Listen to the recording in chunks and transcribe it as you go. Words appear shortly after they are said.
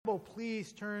Bible,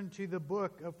 please turn to the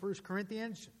book of 1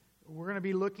 Corinthians. We're going to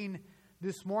be looking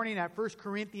this morning at 1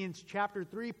 Corinthians chapter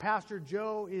 3. Pastor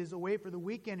Joe is away for the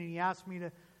weekend, and he asked me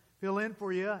to fill in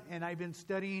for you. And I've been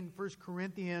studying 1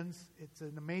 Corinthians. It's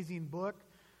an amazing book.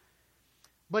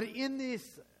 But in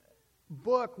this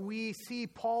book, we see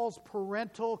Paul's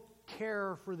parental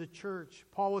care for the church.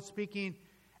 Paul was speaking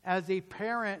as a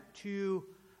parent to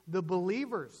the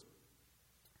believers.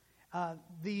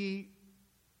 The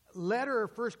letter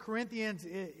of 1 Corinthians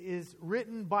is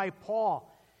written by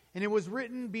Paul, and it was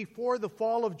written before the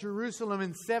fall of Jerusalem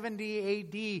in 70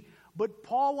 A.D. But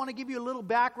Paul, I want to give you a little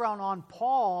background on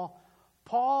Paul.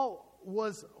 Paul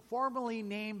was formerly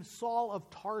named Saul of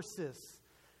Tarsus,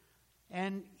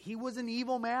 and he was an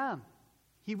evil man.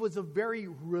 He was a very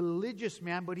religious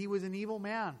man, but he was an evil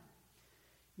man.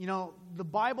 You know, the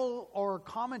Bible or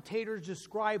commentators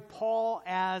describe Paul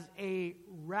as a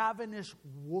ravenous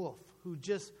wolf who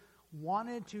just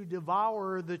wanted to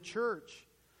devour the church.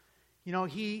 You know,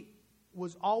 he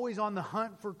was always on the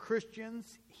hunt for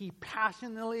Christians. He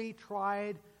passionately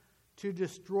tried to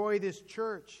destroy this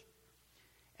church.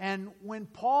 And when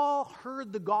Paul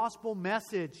heard the gospel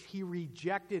message, he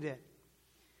rejected it.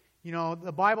 You know,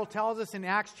 the Bible tells us in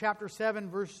Acts chapter 7,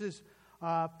 verses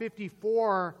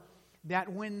 54,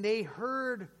 that when they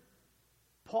heard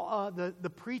Paul, the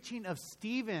preaching of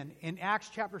Stephen in Acts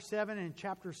chapter 7 and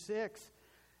chapter 6,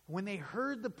 when they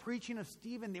heard the preaching of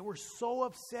Stephen, they were so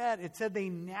upset. It said they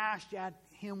gnashed at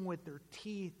him with their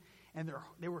teeth, and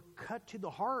they were cut to the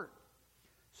heart.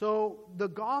 So the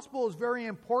gospel is very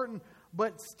important.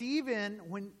 But Stephen,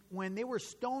 when they were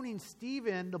stoning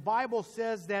Stephen, the Bible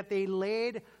says that they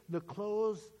laid the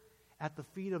clothes at the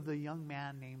feet of the young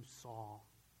man named Saul.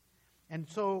 And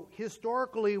so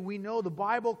historically, we know the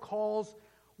Bible calls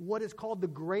what is called the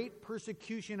great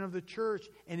persecution of the church,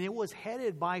 and it was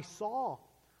headed by Saul.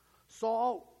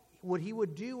 Saul, what he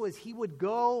would do is he would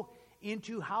go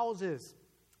into houses,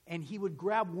 and he would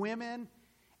grab women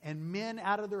and men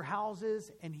out of their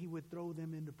houses, and he would throw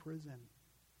them into prison,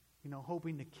 you know,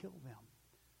 hoping to kill them.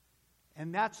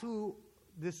 And that's who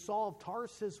this Saul of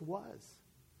Tarsus was.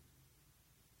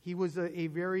 He was a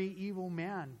very evil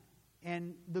man.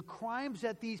 And the crimes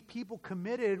that these people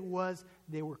committed was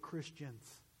they were Christians.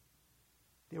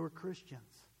 They were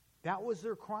Christians. That was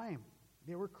their crime.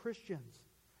 They were Christians.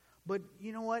 But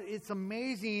you know what? It's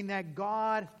amazing that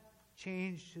God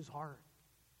changed his heart.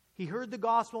 He heard the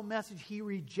gospel message. He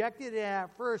rejected it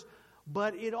at first,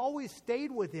 but it always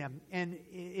stayed with him, and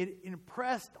it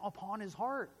impressed upon his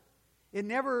heart. It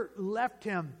never left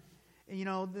him. You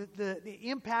know, the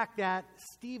impact that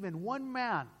Stephen, one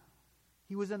man,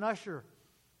 he was an usher,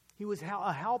 he was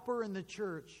a helper in the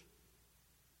church,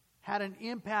 had an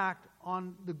impact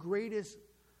on the greatest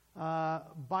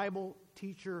Bible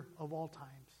teacher of all times.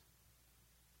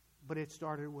 But it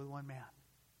started with one man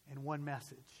and one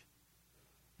message.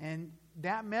 And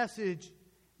that message,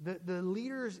 the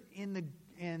leaders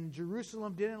in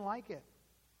Jerusalem didn't like it.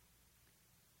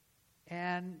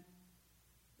 And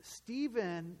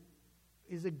Stephen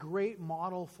is a great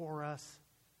model for us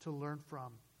to learn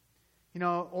from. You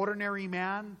know, ordinary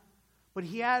man, but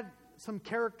he had some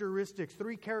characteristics,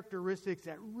 3 characteristics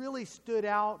that really stood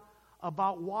out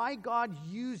about why God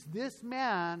used this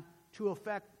man to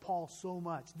affect Paul so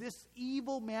much. This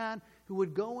evil man who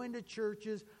would go into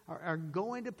churches or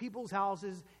go into people's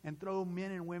houses and throw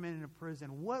men and women into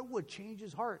prison. What would change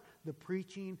his heart? The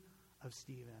preaching of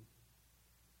Stephen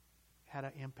had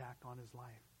an impact on his life.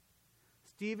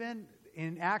 Stephen,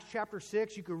 in Acts chapter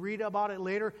 6, you can read about it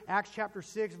later. Acts chapter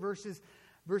 6, verses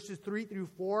 3 through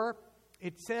 4.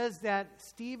 It says that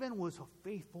Stephen was a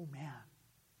faithful man.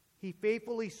 He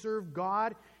faithfully served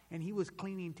God, and he was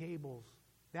cleaning tables.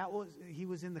 He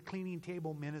was in the cleaning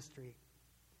table ministry.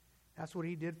 That's what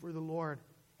he did for the Lord.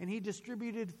 And he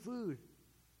distributed food.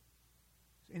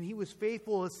 And he was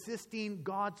faithful assisting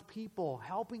God's people,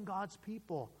 helping God's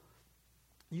people.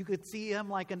 You could see him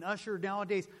like an usher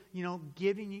nowadays, you know,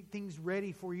 getting things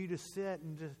ready for you to sit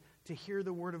and to hear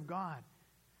the word of God.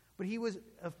 But he was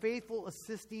a faithful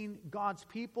assisting God's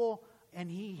people,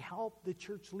 and he helped the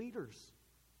church leaders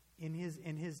in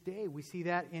his day. We see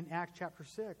that in Acts chapter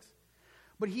 6.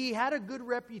 But he had a good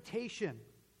reputation,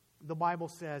 the Bible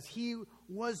says. He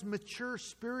was mature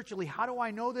spiritually. How do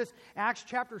I know this? Acts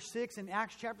chapter 6 and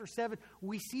Acts chapter 7,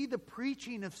 we see the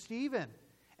preaching of Stephen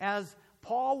as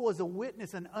Paul was a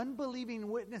witness, an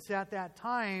unbelieving witness at that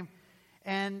time.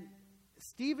 And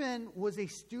Stephen was a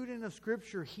student of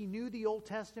Scripture. He knew the Old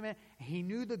Testament. He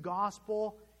knew the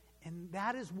gospel. And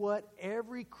that is what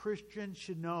every Christian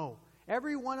should know.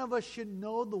 Every one of us should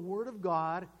know the Word of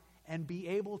God and be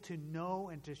able to know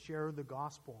and to share the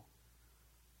gospel.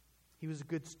 He was a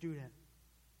good student.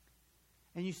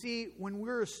 And you see, when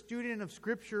we're a student of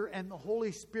Scripture and the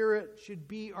Holy Spirit should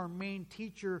be our main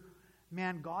teacher,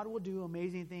 man, God will do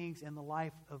amazing things in the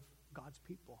life of God's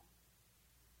people.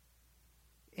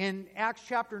 In Acts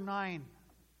chapter 9,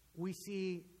 we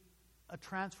see a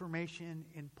transformation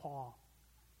in Paul.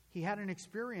 He had an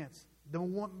experience. The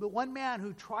one man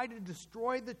who tried to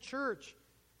destroy the church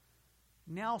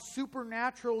now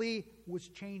supernaturally was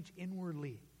changed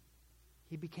inwardly.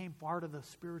 He became part of the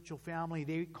spiritual family.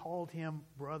 They called him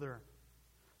brother.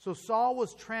 So Saul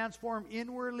was transformed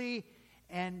inwardly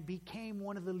and became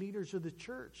one of the leaders of the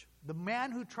church. The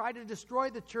man who tried to destroy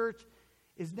the church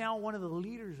is now one of the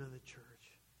leaders of the church.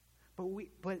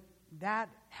 But that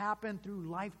happened through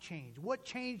life change. What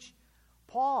changed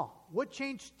Paul? What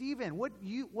changed Stephen? What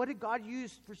did God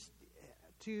use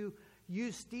to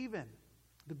use Stephen?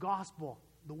 The gospel,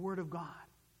 the word of God.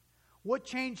 What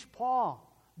changed Paul?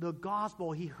 The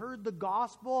gospel. He heard the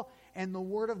gospel and the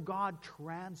word of God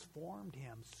transformed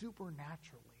him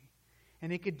supernaturally.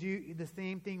 And it could do the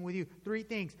same thing with you. 3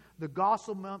 things. The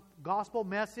gospel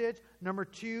message. Number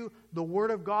 2, the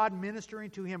word of God ministering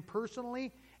to him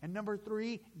personally. And number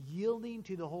 3, yielding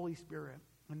to the Holy Spirit.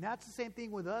 And that's the same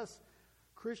thing with us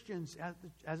Christians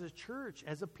as a church,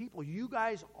 as a people. You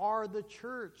guys are the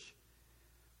church.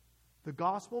 The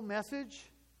gospel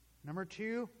message. Number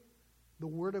 2, the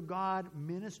word of God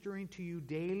ministering to you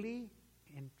daily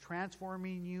and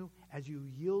transforming you as you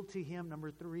yield to him. Number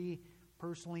 3,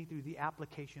 personally through the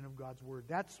application of God's word.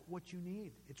 That's what you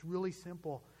need. It's really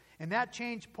simple. And that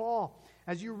changed Paul.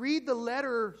 As you read the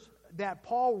letters that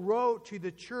Paul wrote to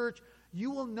the church,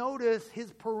 you will notice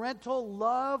his parental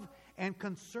love and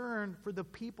concern for the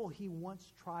people he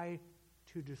once tried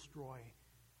to destroy.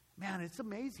 Man, it's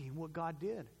amazing what God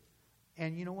did.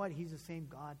 And you know what? He's the same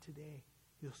God today.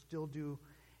 He'll still do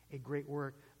a great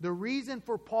work. The reason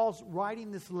for Paul's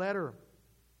writing this letter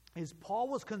is Paul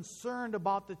was concerned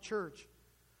about the church.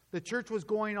 The church was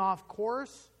going off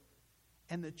course,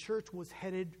 and the church was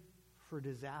headed for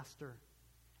disaster.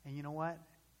 And you know what?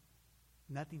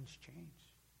 Nothing's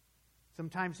changed.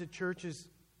 Sometimes the church is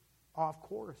off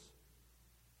course,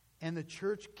 and the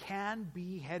church can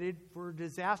be headed for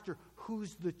disaster.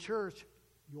 Who's the church?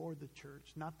 You're the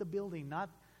church, not the building, not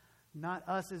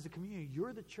us as a community.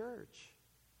 You're the church.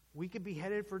 We could be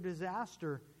headed for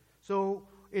disaster. So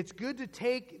it's good to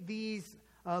take these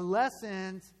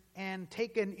lessons and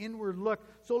take an inward look.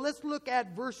 So let's look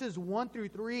at verses 1 through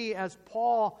 3 as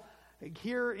Paul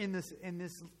here in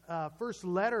this first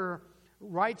letter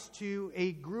writes to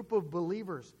a group of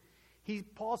believers.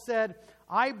 Paul said,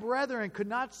 "I, brethren, could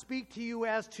not speak to you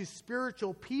as to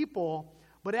spiritual people,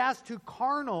 but as to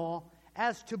carnal,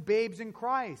 as to babes in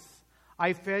Christ.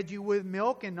 I fed you with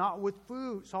milk and not with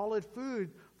solid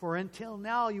food, for until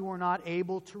now you were not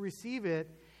able to receive it.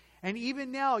 And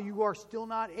even now you are still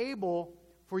not able,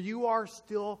 for you are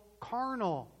still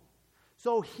carnal."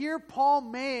 So here Paul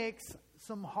makes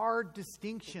some hard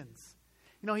distinctions.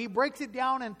 He breaks it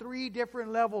down in 3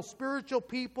 different levels: spiritual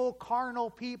people, carnal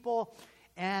people,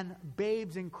 and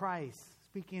babes in Christ.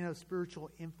 Speaking of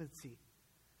spiritual infancy.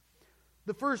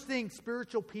 The first thing,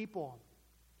 spiritual people.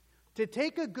 To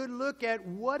take a good look at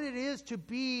what it is to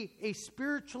be a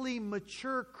spiritually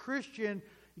mature Christian,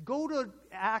 go to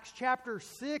Acts chapter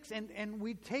 6 and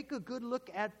we take a good look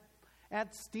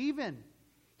at Stephen.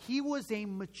 He was a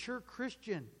mature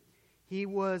Christian. He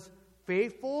was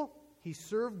faithful. He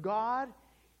served God.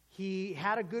 He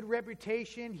had a good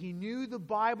reputation. He knew the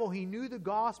Bible. He knew the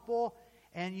gospel.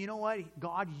 And you know what?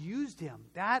 God used him.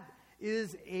 That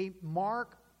is a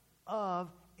mark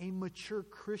of a mature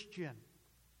Christian.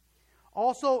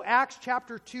 Also, Acts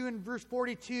chapter 2 and verse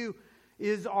 42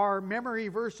 is our memory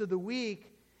verse of the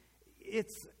week.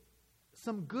 It's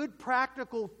some good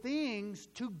practical things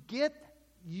to get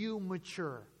you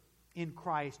mature in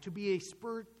Christ, to be a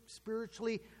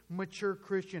spiritually mature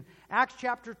Christian. Acts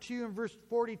chapter 2 and verse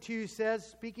 42 says,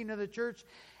 speaking of the church,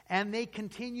 "And they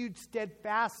continued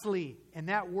steadfastly." And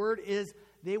that word is,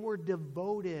 they were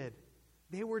devoted.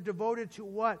 They were devoted to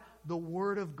what? The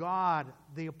Word of God,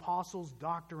 the apostles'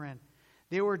 doctrine.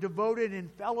 They were devoted in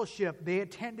fellowship. They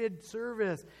attended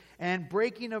service and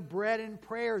breaking of bread and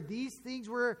prayer. These things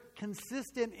were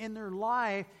consistent in their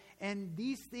life, and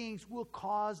these things will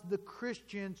cause the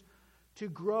Christians to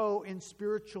grow in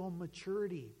spiritual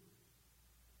maturity.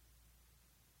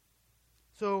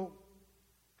 So,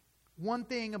 one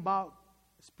thing about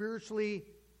spiritually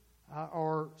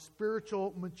or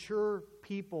spiritual mature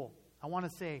people, I want to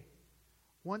say,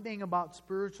 one thing about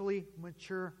spiritually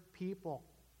mature people,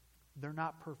 they're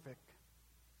not perfect.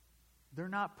 They're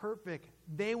not perfect.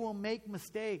 They will make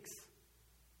mistakes.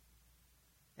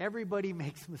 Everybody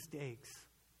makes mistakes.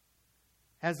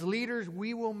 As leaders,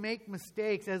 we will make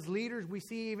mistakes. As leaders, we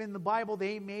see even in the Bible,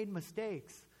 they made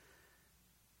mistakes.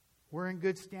 We're in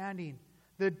good standing.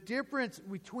 The difference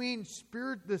between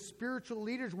the spiritual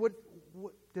leaders,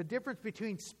 the difference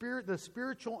between the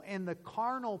spiritual and the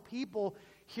carnal people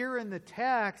here in the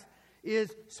text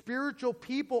is spiritual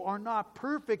people are not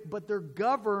perfect, but they're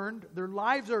governed, their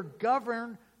lives are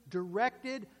governed,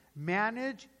 directed,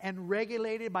 managed, and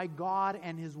regulated by God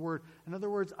and His Word. In other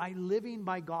words, I'm living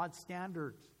by God's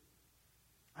standards.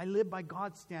 I live by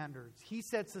God's standards. He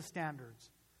sets the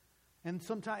standards. And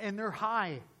they're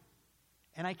high.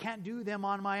 And I can't do them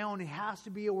on my own. It has to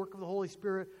be a work of the Holy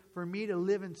Spirit for me to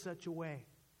live in such a way.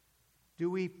 Do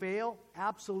we fail?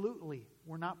 Absolutely.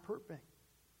 We're not perfect.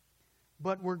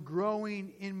 But we're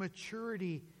growing in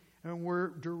maturity, and we're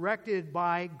directed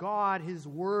by God, His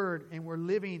Word, and we're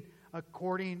living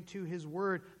according to His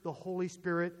Word. The Holy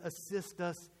Spirit assists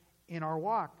us in our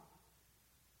walk.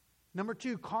 Number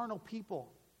 2, carnal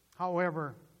people.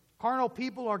 However, carnal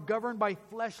people are governed by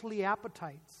fleshly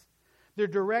appetites. They're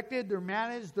directed, they're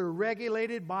managed, they're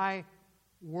regulated by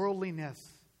worldliness.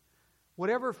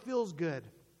 Whatever feels good.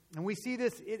 And we see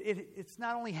this, it's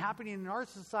not only happening in our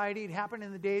society, it happened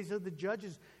in the days of the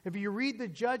judges. If you read the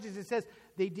Judges, it says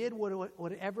they did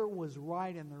whatever was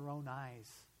right in their own eyes.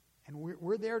 And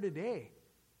we're there today.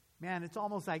 Man, it's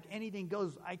almost like anything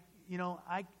goes. I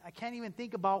can't even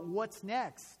think about what's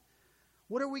next.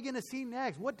 What are we going to see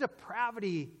next? What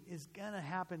depravity is going to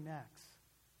happen next?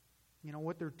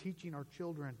 What they're teaching our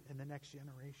children in the next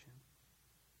generation.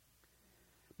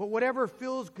 But whatever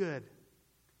feels good.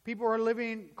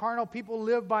 Carnal people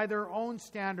live by their own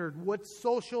standard, what's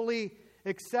socially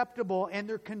acceptable, and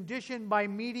they're conditioned by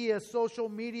media, social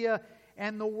media,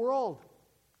 and the world.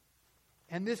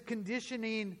 And this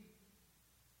conditioning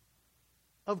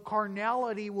of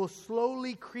carnality will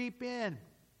slowly creep in.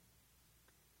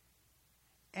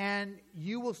 And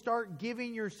you will start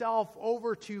giving yourself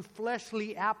over to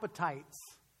fleshly appetites.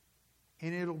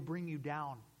 And it'll bring you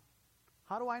down.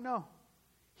 How do I know?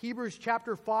 Hebrews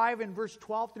chapter 5 and verse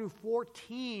 12 through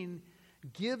 14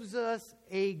 gives us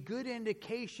a good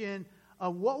indication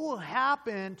of what will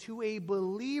happen to a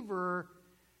believer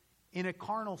in a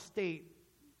carnal state.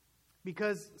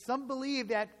 Because some believe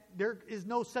that there is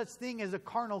no such thing as a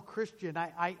carnal Christian.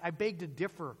 I beg to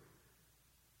differ.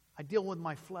 I deal with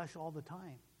my flesh all the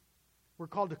time. We're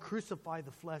called to crucify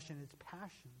the flesh and its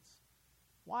passions.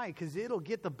 Why? Because it'll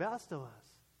get the best of us.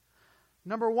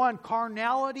 Number 1,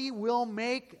 carnality will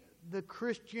make the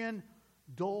Christian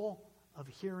dull of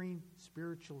hearing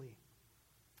spiritually.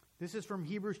 This is from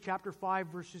Hebrews chapter 5,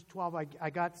 verses 12. I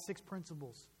got 6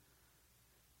 principles.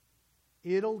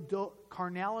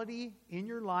 Carnality in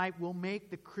your life will make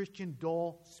the Christian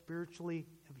dull spiritually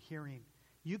of hearing.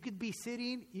 You could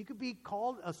be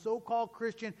called a so-called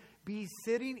Christian, be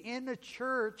sitting in the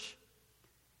church,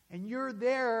 and you're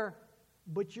there,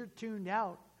 but you're tuned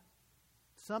out.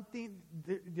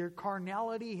 Their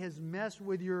carnality has messed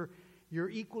with your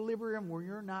equilibrium where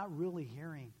you're not really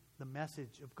hearing the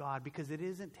message of God because it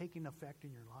isn't taking effect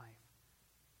in your life.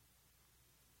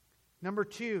 Number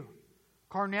 2,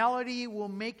 carnality will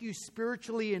make you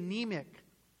spiritually anemic.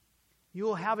 You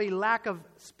will have a lack of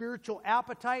spiritual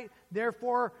appetite.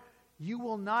 Therefore, you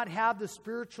will not have the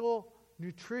spiritual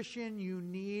nutrition you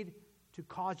need to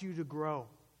cause you to grow.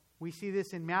 We see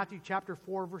this in Matthew chapter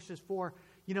 4, verses 4.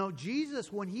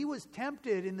 Jesus, when He was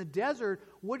tempted in the desert,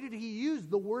 what did He use?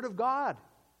 The Word of God.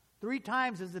 3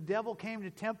 times as the devil came to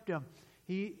tempt Him.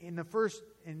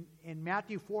 In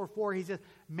Matthew 4:4, He says,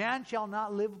 "Man shall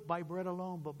not live by bread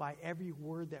alone, but by every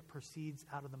word that proceeds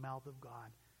out of the mouth of God."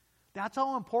 That's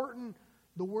how important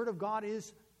the Word of God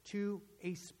is to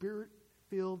a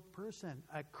Spirit-filled person,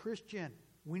 a Christian.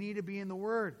 We need to be in the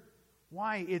Word.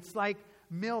 Why? It's like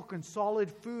milk and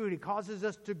solid food. It causes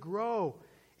us to grow.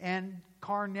 And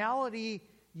carnality,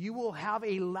 you will have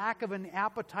a lack of an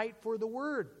appetite for the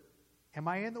Word. Am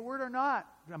I in the Word or not?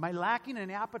 Am I lacking an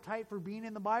appetite for being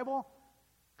in the Bible?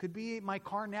 Could be my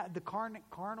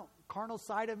carnal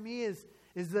side of me is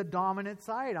the dominant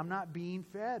side. I'm not being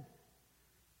fed.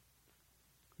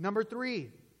 Number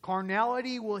 3,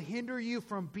 carnality will hinder you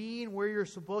from being where you're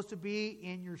supposed to be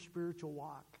in your spiritual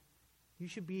walk. You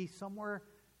should be somewhere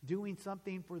doing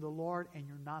something for the Lord and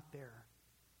you're not there.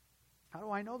 How do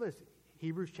I know this?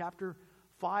 Hebrews chapter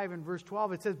 5 and verse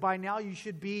 12, it says, "By now you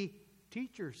should be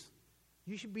teachers."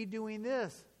 You should be doing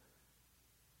this.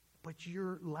 But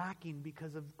you're lacking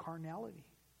because of carnality.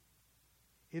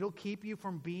 It'll keep you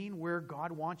from being where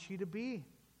God wants you to be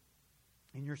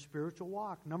in your spiritual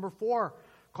walk. Number 4,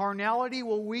 carnality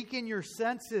will weaken your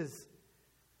senses.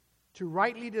 to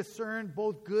rightly discern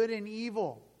both good and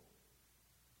evil.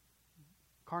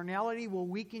 Carnality will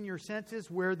weaken your senses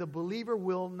where the believer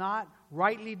will not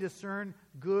rightly discern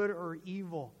good or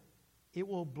evil. It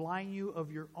will blind you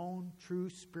of your own true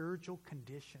spiritual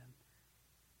condition.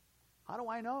 How do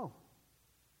I know?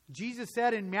 Jesus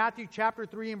said in Matthew chapter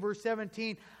 3 and verse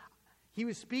 17, He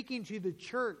was speaking to the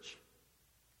church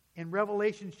in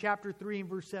Revelation chapter 3 and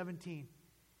verse 17.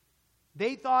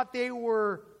 They thought they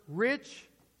were rich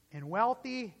and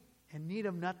wealthy and need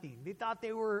of nothing. They thought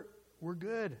they were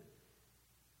good.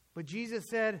 But Jesus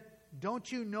said,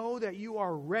 don't you know that you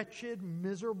are wretched,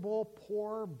 miserable,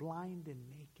 poor, blind, and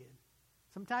naked?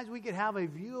 Sometimes we could have a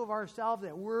view of ourselves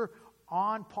that we're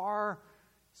on par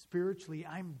spiritually.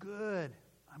 I'm good.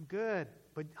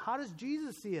 But how does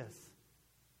Jesus see us?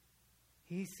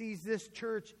 He sees this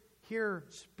church here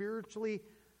spiritually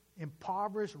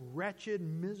impoverished, wretched,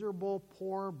 miserable,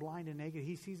 poor, blind, and naked.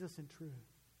 He sees us in truth.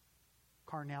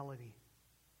 Carnality.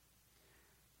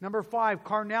 Number 5,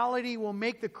 carnality will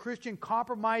make the Christian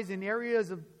compromise in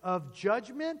areas of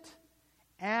judgment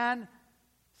and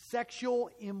sexual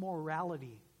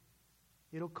immorality.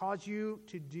 It'll cause you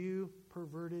to do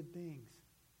perverted things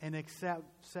and accept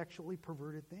sexually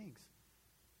perverted things.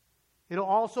 It'll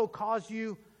also cause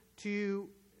you to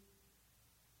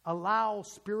allow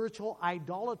spiritual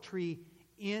idolatry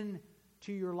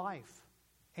into your life.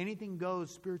 Anything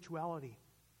goes spirituality,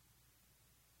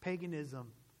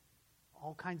 paganism,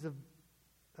 all kinds of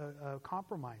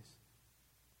compromise.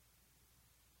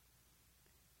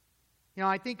 You know,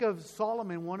 I think of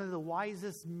Solomon, one of the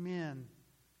wisest men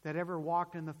that ever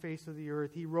walked in the face of the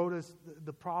earth. He wrote us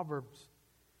the Proverbs.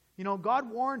 You know, God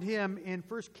warned him in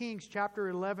 1 Kings chapter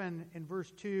 11 and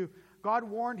verse 2. God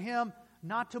warned him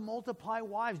not to multiply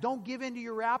wives. Don't give in to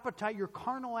your appetite, your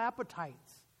carnal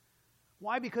appetites.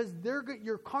 Why? Because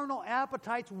your carnal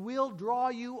appetites will draw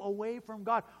you away from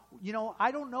God. You know,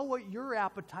 I don't know what your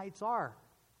appetites are.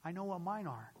 I know what mine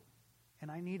are.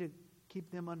 And I need to keep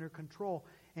them under control.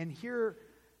 And here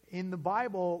in the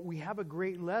Bible, we have a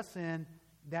great lesson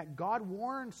that God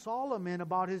warned Solomon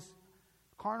about his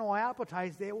carnal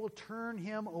appetites. They will turn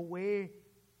him away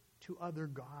to other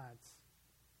gods.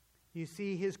 You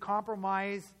see, his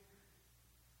compromise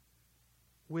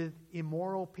with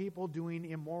immoral people doing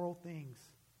immoral things.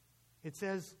 It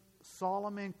says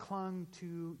Solomon clung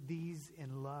to these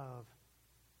in love.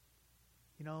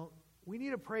 You know, we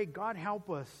need to pray, God help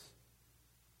us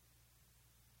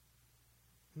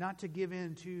not to give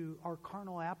in to our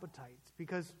carnal appetites,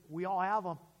 because we all have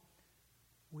them.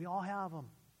 We all have them.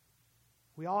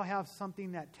 We all have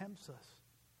something that tempts us.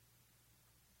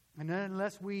 And then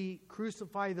unless we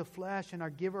crucify the flesh and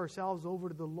give ourselves over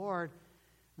to the Lord,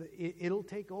 it'll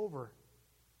take over.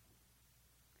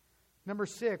 Number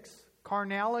 6,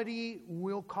 carnality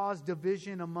will cause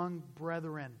division among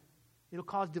brethren. It'll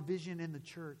cause division in the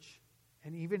church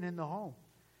and even in the home.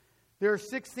 There are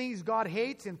 6 things God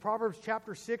hates in Proverbs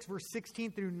chapter 6, verse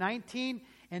 16 through 19,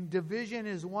 and division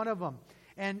is one of them.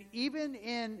 And even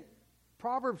in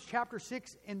Proverbs chapter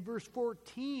 6 and verse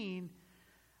 14,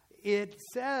 it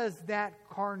says that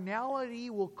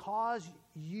carnality will cause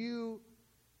you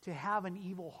to have an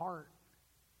evil heart.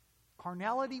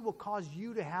 Carnality will cause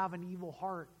you to have an evil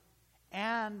heart.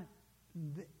 And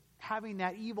having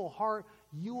that evil heart,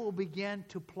 you will begin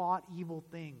to plot evil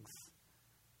things.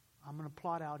 I'm going to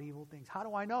plot out evil things. How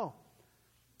do I know?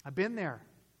 I've been there.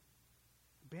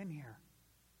 I've been here.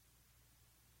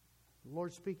 The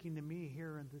Lord's speaking to me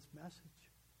here in this message.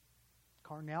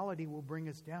 Carnality will bring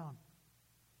us down.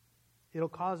 It'll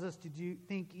cause us to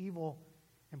think evil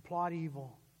and plot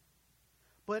evil.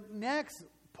 But next,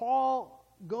 Paul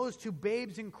goes to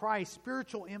babes in Christ,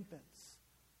 spiritual infants.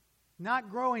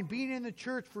 Not growing, being in the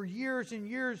church for years and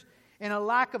years, and a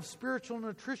lack of spiritual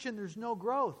nutrition, there's no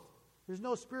growth. There's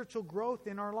no spiritual growth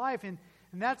in our life. And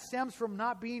that stems from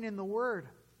not being in the Word,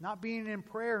 not being in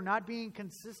prayer, not being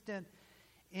consistent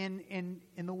in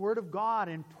the Word of God,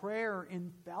 in prayer,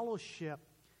 in fellowship.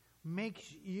 Makes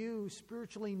you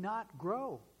spiritually not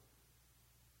grow.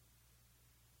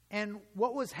 And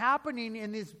what was happening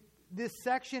in this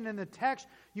section in the text,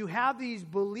 you have these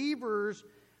believers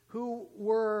who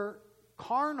were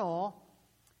carnal,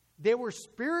 they were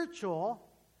spiritual,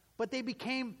 but they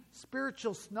became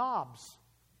spiritual snobs.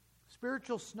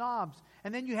 Spiritual snobs.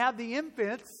 And then you have the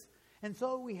infants, and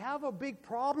so we have a big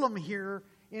problem here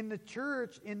in the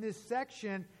church in this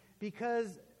section,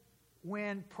 because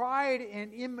when pride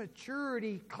and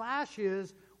immaturity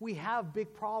clashes, we have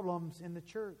big problems in the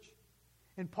church.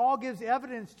 And Paul gives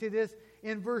evidence to this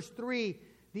in verse 3,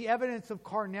 the evidence of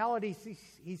carnality.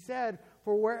 He said,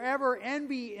 For wherever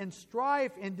envy and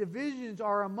strife and divisions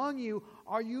are among you,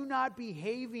 are you not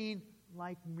behaving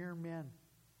like mere men?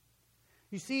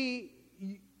 You see,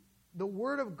 the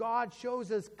Word of God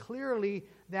shows us clearly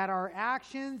that our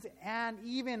actions and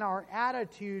even our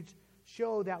attitudes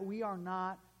show that we are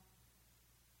not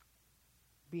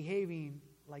behaving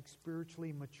like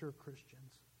spiritually mature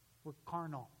Christians. We're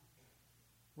carnal.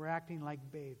 We're acting like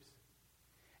babes.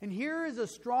 And here is a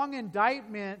strong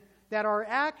indictment that our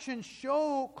actions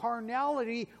show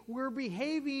carnality. We're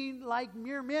behaving like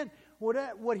mere men.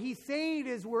 What he's saying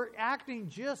is we're acting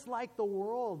just like the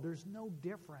world. There's no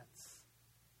difference.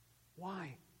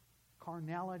 Why?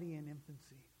 Carnality and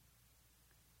infancy.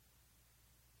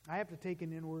 I have to take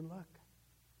an inward look.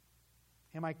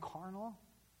 Am I carnal?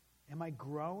 Am I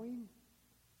growing?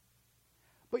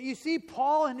 But you see,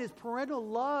 Paul, in his parental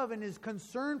love and his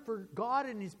concern for God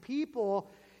and his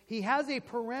people, he has a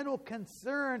parental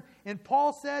concern. And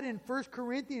Paul said in 1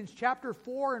 Corinthians chapter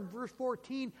 4 and verse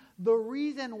 14, the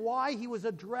reason why he was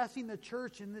addressing the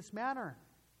church in this manner.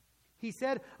 He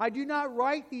said, I do not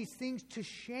write these things to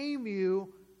shame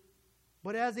you,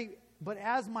 but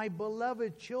as my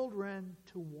beloved children,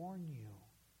 to warn you.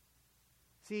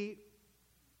 See,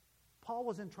 Paul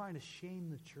wasn't trying to shame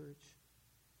the church.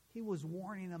 He was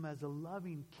warning them as a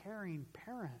loving, caring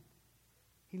parent.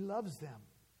 He loves them.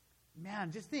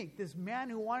 Man, just think, this man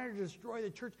who wanted to destroy the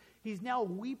church, he's now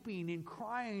weeping and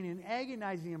crying and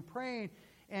agonizing and praying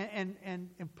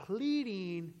and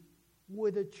pleading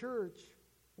with the church.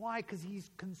 Why? Because he's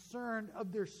concerned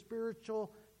of their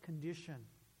spiritual condition.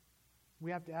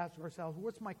 We have to ask ourselves,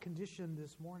 what's my condition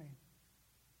this morning?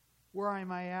 Where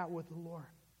am I at with the Lord?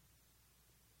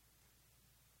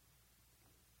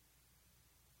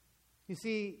 You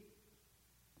see,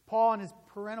 Paul, in his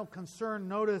parental concern,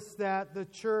 noticed that the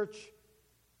church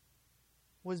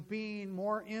was being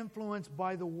more influenced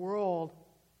by the world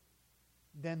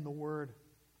than the Word.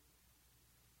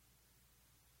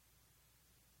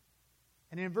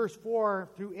 And in verse 4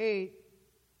 through 8,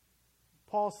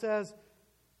 Paul says,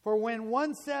 for when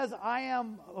one says, I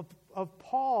am of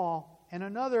Paul, and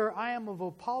another, I am of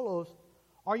Apollos,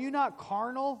 are you not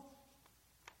carnal?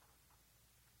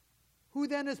 Who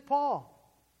then is Paul?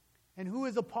 And who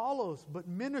is Apollos, but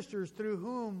ministers through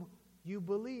whom you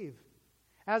believe?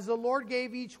 As the Lord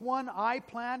gave each one, I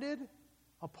planted,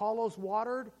 Apollos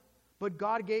watered, but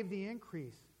God gave the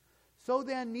increase. So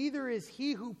then neither is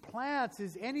he who plants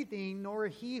is anything, nor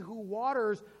he who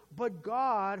waters, but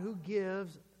God who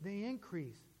gives the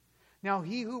increase. Now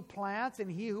he who plants and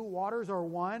he who waters are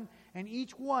one, and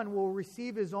each one will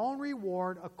receive his own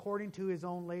reward according to his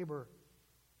own labor.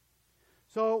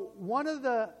 So one of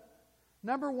the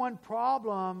number one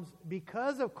problems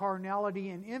because of carnality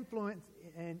and influence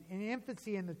and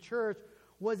infancy in the church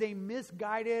was a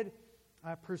misguided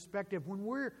perspective. When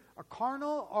we're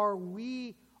carnal or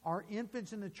we are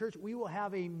infants in the church, we will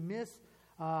have a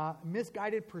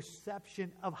misguided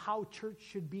perception of how church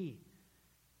should be.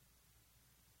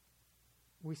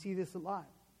 We see this a lot.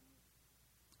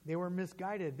 They were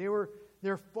misguided.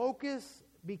 Their focus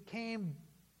became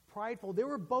prideful. They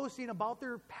were boasting about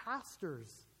their pastors.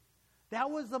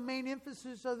 That was the main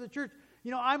emphasis of the church.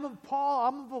 You know, I'm of Paul,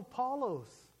 I'm of Apollos.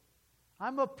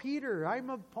 I'm of Peter, I'm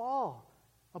of Paul.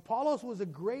 Apollos was a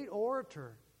great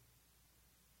orator.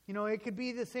 You know, it could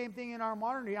be the same thing in our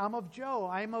modern day. I'm of Joe,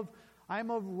 I'm of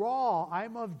Raul,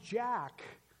 I'm of Jack.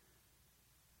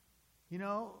 You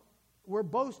know, we're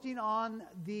boasting on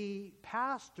the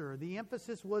pastor. The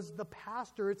emphasis was the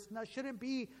pastor. Shouldn't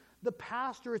be the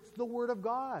pastor, it's the Word of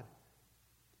God.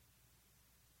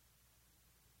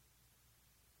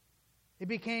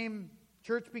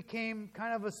 Church became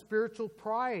kind of a spiritual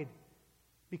pride,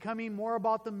 becoming more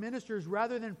about the ministers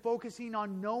rather than focusing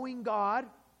on knowing God,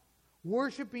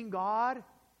 worshiping God,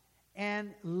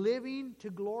 and living to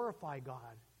glorify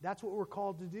God. That's what we're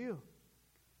called to do.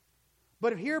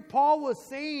 But here Paul was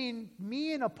saying,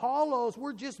 me and Apollos,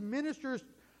 we're just ministers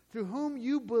through whom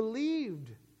you believed.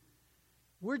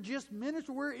 We're just ministers,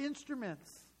 we're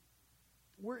instruments.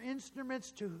 We're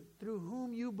instruments through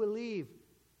whom you believe.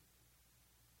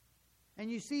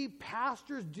 And you see,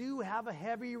 pastors do have a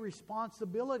heavy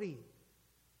responsibility.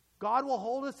 God will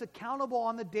hold us accountable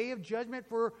on the day of judgment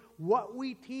for what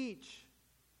we teach.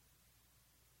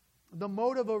 The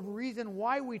motive of reason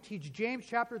why we teach. James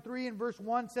chapter 3 and verse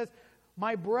 1 says,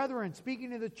 my brethren,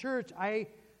 speaking to the church,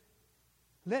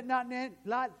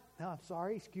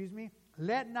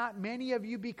 let not many of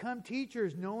you become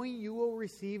teachers, knowing you will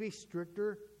receive a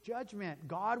stricter judgment.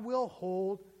 God will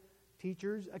hold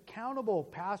teachers accountable,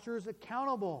 pastors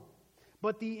accountable.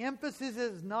 But the emphasis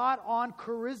is not on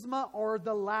charisma or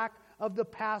the lack of the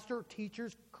pastor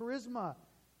teacher's charisma.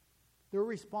 They're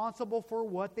responsible for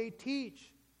what they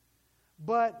teach.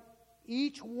 But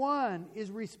each one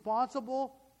is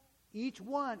responsible, each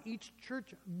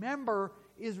church member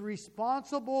is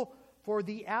responsible for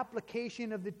the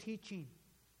application of the teaching.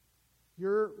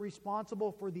 You're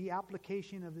responsible for the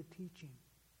application of the teaching.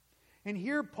 And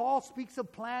here Paul speaks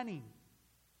of planting.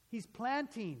 He's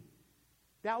planting.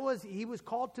 He was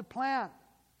called to plant.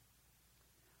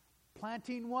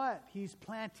 Planting what? He's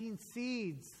planting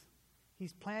seeds.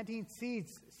 He's planting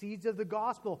seeds of the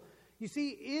gospel. You see,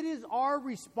 it is our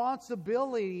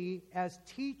responsibility as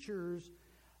teachers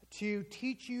to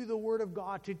teach you the Word of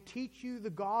God, to teach you the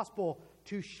gospel,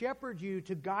 to shepherd you,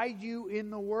 to guide you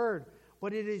in the Word.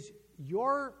 But it is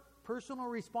your personal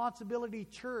responsibility,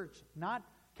 church, not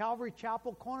Calvary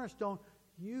Chapel Cornerstone,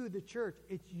 you, the church.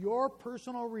 It's your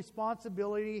personal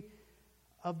responsibility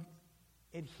of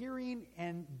adhering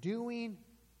and doing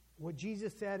what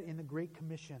Jesus said in the Great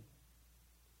Commission.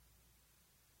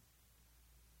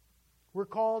 We're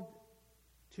called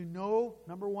to know,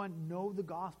 number one, know the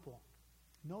gospel.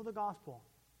 Know the gospel.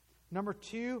 Number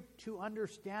two, to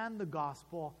understand the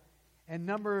gospel. And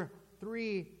number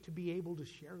three, to be able to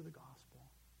share the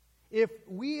gospel. If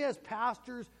we as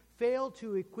pastors fail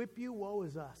to equip you, woe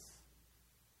is us.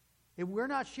 If we're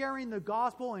not sharing the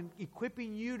gospel and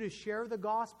equipping you to share the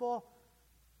gospel,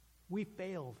 we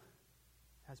failed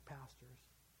as pastors.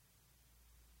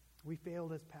 We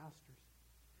failed as pastors.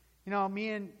 You know, me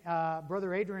and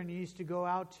Brother Adrian used to go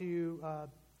out to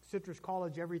Citrus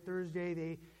College every Thursday.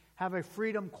 They have a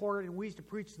freedom court, and we used to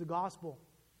preach the gospel.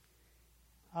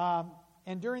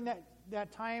 And during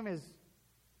that time,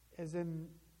 as in,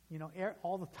 you know,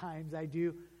 all the times I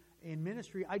do in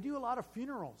ministry, I do a lot of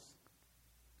funerals.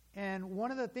 And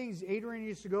one of the things, Adrian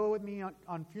used to go with me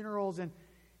on funerals,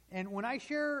 and when I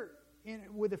share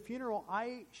with a funeral,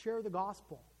 I share the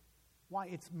gospel. Why?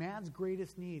 It's man's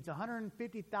greatest needs.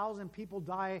 150,000 people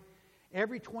die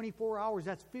every 24 hours.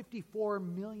 That's 54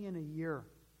 million a year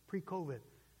pre-COVID.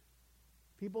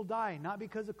 People die, not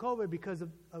because of COVID, because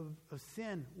of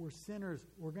sin. We're sinners.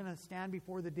 We're going to stand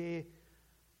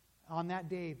on that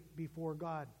day before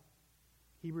God.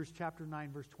 Hebrews chapter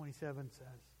 9, verse 27 says.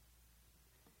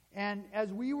 And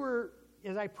as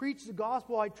I preach the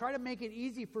gospel, I try to make it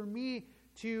easy for me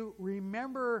to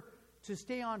remember to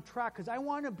stay on track, because I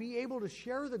want to be able to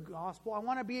share the gospel. I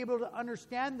want to be able to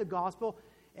understand the gospel.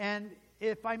 And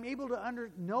if I'm able to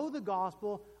know the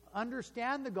gospel,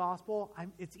 understand the gospel,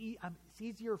 it's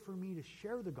easier for me to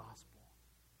share the gospel.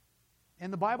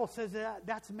 And the Bible says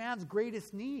that's man's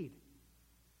greatest need.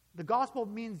 The gospel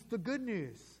means the good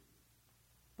news.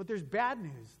 But there's bad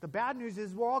news. The bad news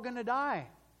is we're all going to die.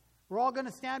 We're all going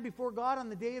to stand before God on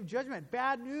the day of judgment.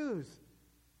 Bad news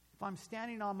if I'm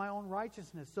standing on my own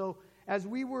righteousness. So as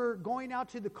we were going out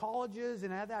to the colleges,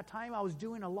 and at that time I was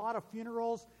doing a lot of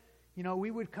funerals, you know,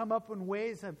 we would come up with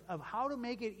ways of how to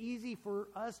make it easy for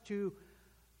us to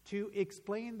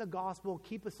explain the gospel,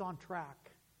 keep us on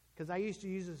track. Because I used to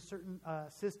use a certain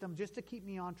system just to keep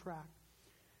me on track.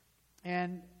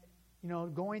 And, you know,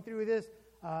 going through this,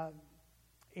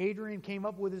 Adrian came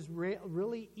up with this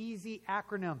really easy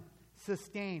acronym,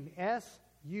 SUSTAIN,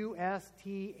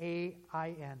 SUSTAIN,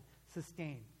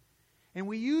 sustain. And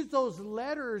we use those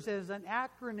letters as an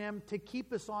acronym to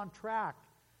keep us on track,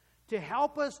 to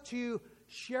help us to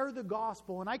share the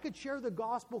gospel. And I could share the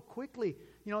gospel quickly.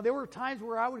 You know, there were times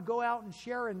where I would go out and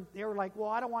share, and they were like, well,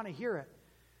 I don't want to hear it.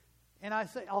 And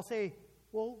I'll say,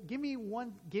 well, give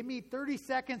me 30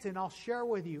 seconds and I'll share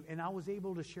with you. And I was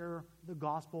able to share the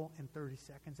gospel in 30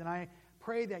 seconds. And I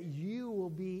pray that you will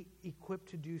be equipped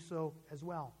to do so as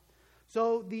well.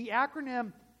 So the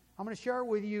acronym I'm going to share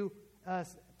with you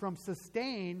from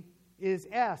SUSTAIN is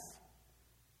S,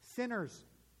 sinners.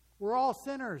 We're all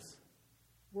sinners.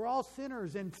 We're all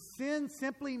sinners. And sin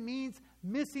simply means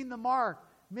missing the mark.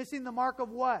 Missing the mark of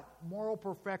what? Moral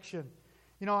perfection.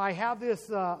 You know, I have this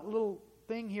little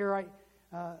thing here.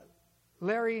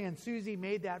 Larry and Susie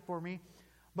made that for me.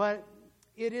 But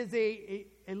it is a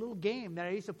little game that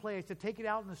I used to play. I used to take it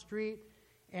out in the street,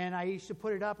 and I used to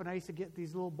put it up, and I used to get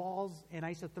these little balls, and I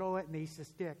used to throw it, and they used to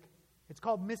stick. It's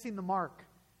called Missing the Mark.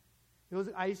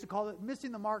 I used to call it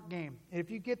Missing the Mark game. If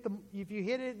you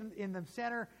hit it in the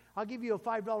center, I'll give you a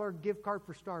 $5 gift card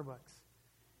for Starbucks.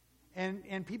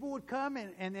 And people would come,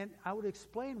 and then I would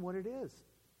explain what it is.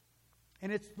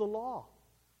 And it's the law.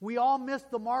 We all miss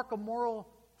the mark of moral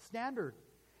standard.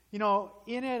 You know,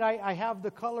 in it, I have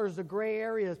the colors, the gray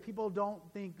areas. People don't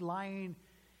think lying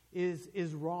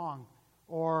is wrong.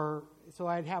 Or so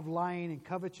I'd have lying and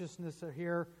covetousness are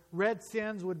here. Red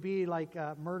sins would be like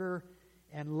murder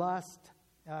and lust.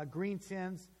 Green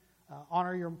sins,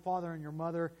 honor your father and your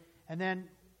mother. And then,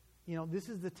 this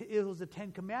is it was the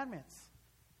 10 Commandments.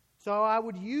 So I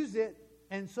would use it.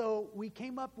 And so we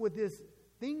came up with this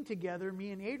thing together,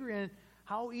 me and Adrian,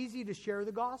 how easy to share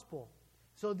the gospel.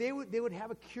 So they would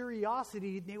have a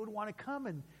curiosity. They would want to come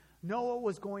and know what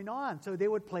was going on. So they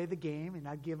would play the game, and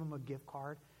I'd give them a gift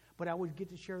card. But I would get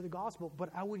to share the gospel. But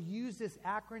I would use this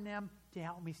acronym to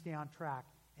help me stay on track.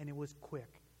 And it was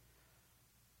quick.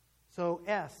 So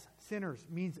S, sinners,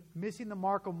 means missing the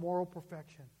mark of moral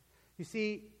perfection. You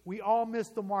see, we all miss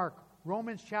the mark.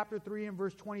 Romans chapter 3 and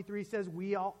verse 23 says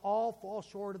we all fall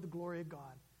short of the glory of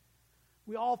God.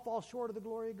 We all fall short of the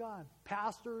glory of God.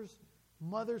 Pastors,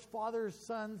 mothers, fathers,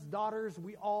 sons, daughters,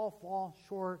 we all fall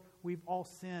short. We've all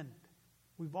sinned.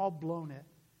 We've all blown it.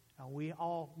 And we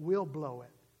all will blow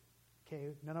it.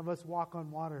 Okay, none of us walk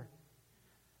on water.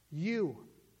 You,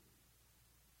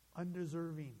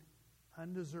 undeserving.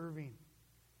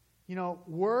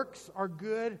 Works are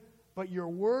good, but your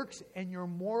works and your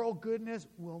moral goodness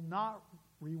will not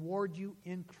reward you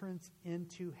entrance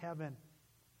into heaven.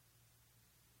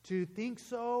 To think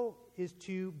so is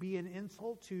to be an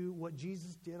insult to what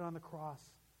Jesus did on the cross.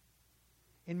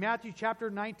 In Matthew chapter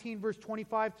 19, verse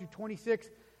 25 through 26,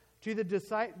 to the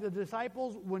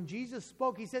disciples, when Jesus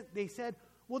spoke, they said,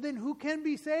 well, then who can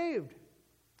be saved?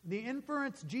 The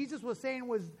inference Jesus was saying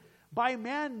was, by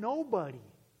man, nobody.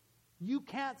 You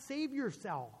can't save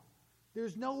yourself.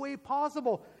 There's no way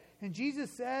possible. And Jesus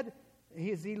said,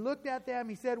 as he looked at them,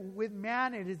 he said, with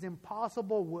man it is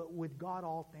impossible. With God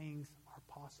all things are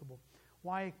possible.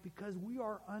 Why? Because we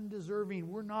are undeserving.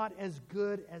 We're not as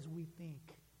good as we think.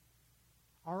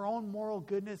 Our own moral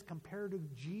goodness compared to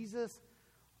Jesus,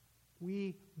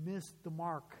 we miss the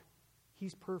mark.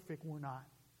 He's perfect. We're not.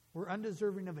 We're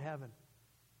undeserving of heaven.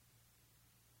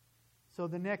 So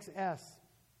the next S,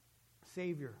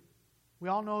 Savior. We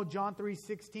all know John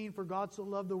 3:16, for God so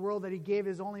loved the world that he gave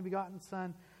his only begotten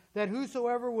Son, that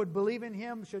whosoever would believe in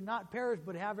him should not perish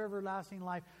but have everlasting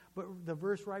life. But the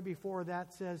verse right before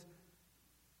that says,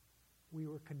 we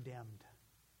were condemned.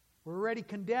 We're already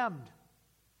condemned.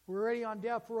 We're already on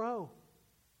death row.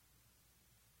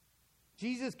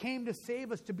 Jesus came to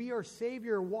save us, to be our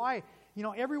Savior. Why?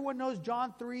 Everyone knows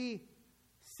John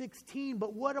 3:16,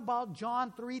 but what about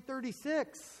John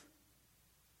 3:36?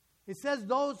 It says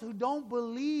those who don't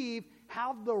believe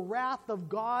have the wrath of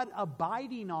God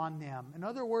abiding on them. In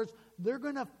other words, they're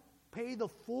going to pay the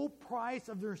full price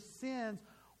of their sins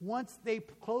once they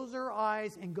close their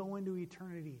eyes and go into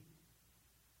eternity.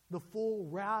 The full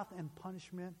wrath and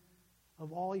punishment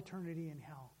of all eternity in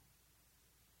hell.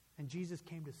 And Jesus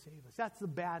came to save us. That's the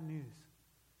bad news.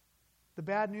 The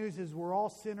bad news is we're all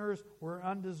sinners, we're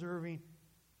undeserving,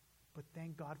 but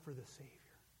thank God for the Savior.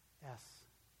 S,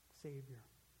 Savior.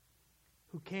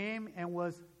 Who came and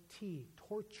was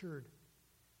tortured.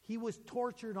 He was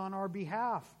tortured on our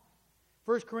behalf.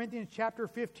 1 Corinthians chapter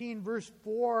 15, verse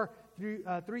 3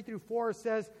 through 4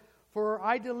 says, for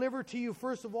I deliver to you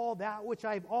first of all that which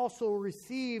I've also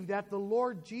received, that the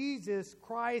Lord Jesus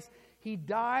Christ, he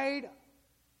died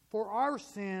for our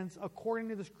sins according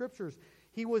to the Scriptures.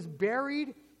 He was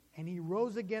buried and he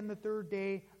rose again the third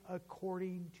day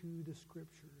according to the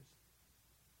Scriptures.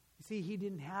 You see, he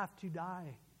didn't have to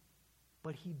die,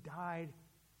 but he died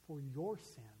for your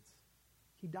sins.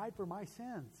 He died for my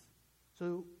sins.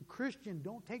 So, Christian,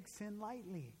 don't take sin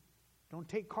lightly. Don't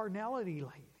take carnality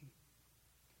lightly.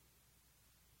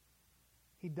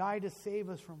 He died to save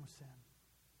us from sin.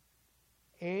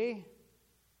 A,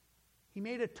 he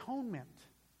made atonement.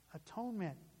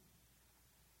 Atonement.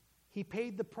 He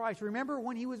paid the price. Remember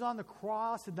when he was on the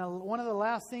cross, and one of the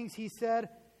last things he said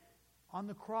on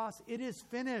the cross, it is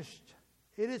finished.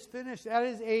 It is finished. That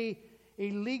is a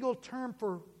legal term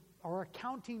or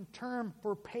accounting term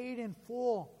for paid in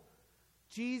full.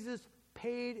 Jesus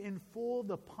paid in full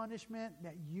the punishment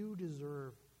that you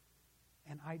deserve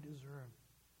and I deserve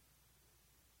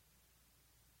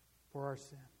for our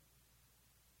sin.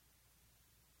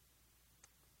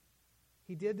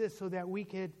 He did this so that we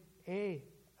could,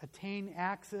 attain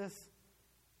access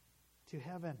to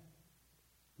heaven.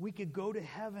 We could go to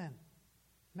heaven.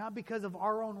 Not because of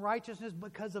our own righteousness,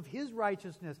 but because of his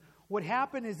righteousness. What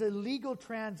happened is a legal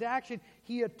transaction.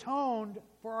 He atoned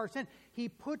for our sin. He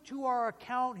put to our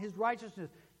account his righteousness.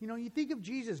 You think of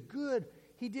Jesus, good.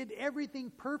 He did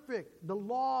everything perfect. The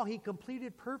law he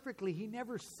completed perfectly. He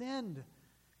never sinned.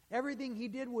 Everything he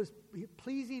did was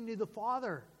pleasing to the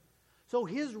Father. So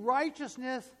his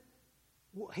righteousness,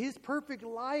 his perfect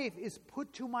life is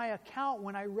put to my account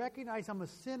when I recognize I'm a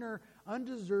sinner,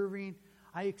 undeserving.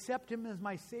 I accept him as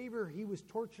my Savior. He was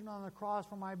tortured on the cross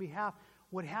for my behalf.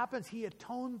 What happens, he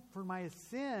atoned for my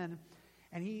sin,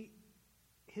 and he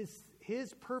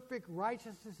His perfect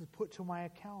righteousness is put to my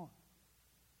account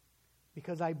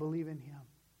because I believe in Him.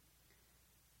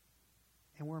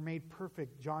 And we're made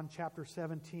perfect, John chapter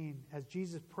 17, as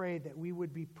Jesus prayed that we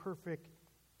would be perfect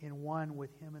in one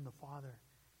with Him and the Father.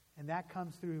 And that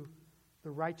comes through the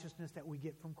righteousness that we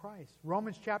get from Christ.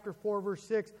 Romans chapter 4, verse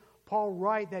 6, Paul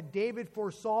writes that David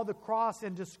foresaw the cross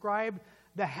and described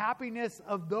the happiness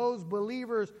of those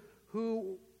believers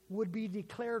who would be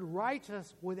declared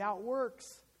righteous without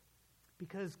works,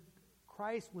 because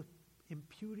Christ was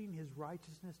imputing His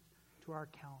righteousness to our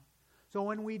account. So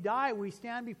when we die, we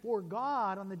stand before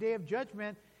God on the day of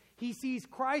judgment. He sees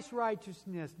Christ's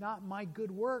righteousness, not my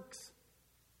good works,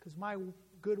 because my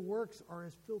good works are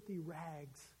as filthy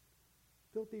rags.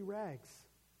 Filthy rags,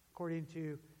 according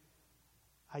to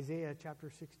Isaiah chapter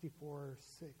 64,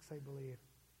 6, I believe.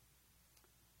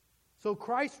 So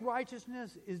Christ's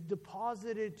righteousness is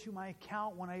deposited to my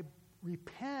account when I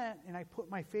repent and I put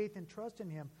my faith and trust in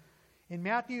Him. In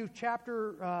Matthew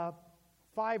chapter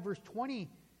 5, verse 20,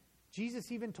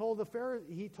 Jesus even told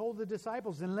the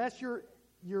disciples, unless your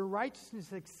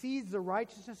righteousness exceeds the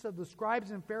righteousness of the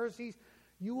scribes and Pharisees,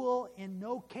 you will in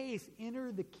no case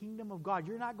enter the kingdom of God.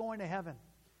 You're not going to heaven.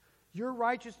 Your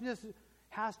righteousness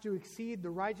has to exceed the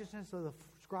righteousness of the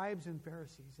scribes and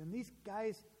Pharisees. And these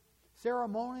guys,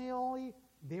 ceremonially,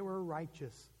 they were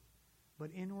righteous.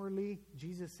 But inwardly,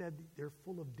 Jesus said they're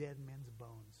full of dead men's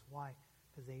bones. Why?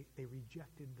 Because they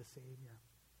rejected the Savior.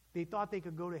 They thought they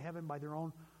could go to heaven by their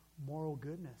own moral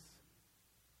goodness.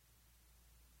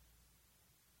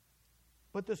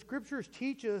 But the Scriptures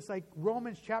teach us, like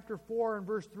Romans chapter 4 and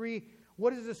verse 3,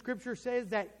 what does the Scripture say? Is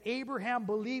that Abraham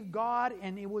believed God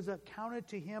and it was accounted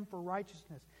to him for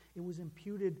righteousness. It was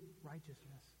imputed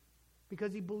righteousness.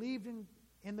 Because he believed in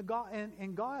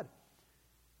God.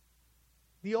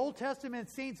 The Old Testament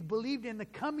saints believed in the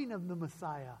coming of the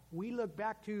Messiah. We look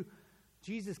back to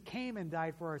Jesus came and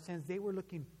died for our sins. They were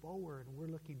looking forward. We're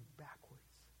looking backwards.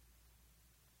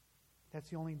 That's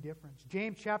the only difference.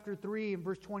 James chapter 2,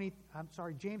 verse 23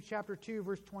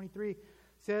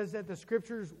 says that the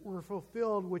Scriptures were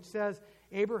fulfilled, which says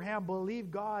Abraham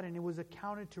believed God and it was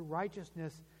accounted to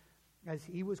righteousness as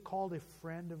he was called a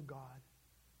friend of God.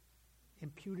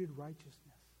 Imputed righteousness.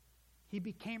 He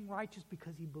became righteous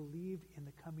because he believed in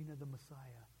the coming of the Messiah.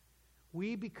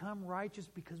 We become righteous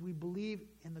because we believe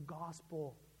in the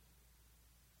gospel,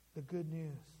 the good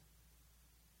news.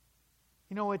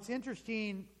 You know, it's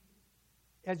interesting,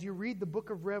 as you read the book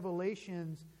of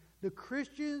Revelations, the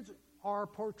Christians are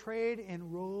portrayed in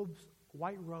robes,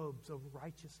 white robes of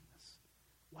righteousness.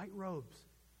 White robes.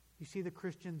 You see the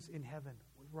Christians in heaven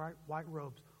with white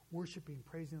robes, worshiping,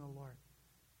 praising the Lord.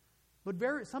 But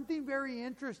something very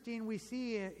interesting we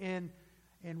see in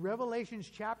Revelations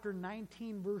chapter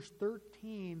 19, verse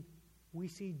 13, we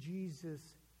see Jesus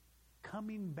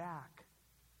coming back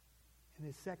in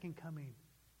His second coming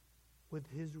with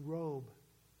His robe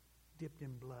dipped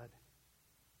in blood.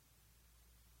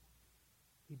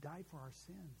 He died for our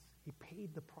sins. He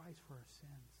paid the price for our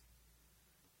sins.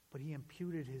 But He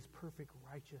imputed His perfect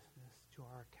righteousness to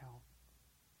our account.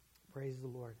 Praise the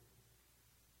Lord.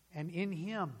 And in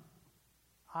Him,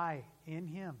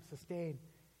 sustained,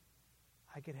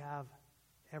 I could have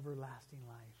everlasting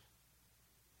life.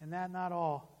 And that not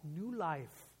all, new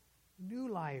life. New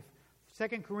life. 2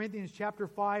 Corinthians chapter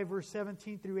 5, verse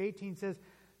 17 through 18 says,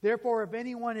 therefore, if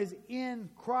anyone is in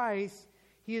Christ,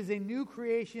 he is a new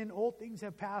creation. Old things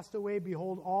have passed away.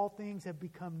 Behold, all things have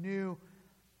become new.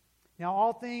 Now,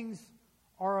 all things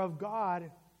are of God,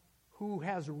 who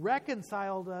has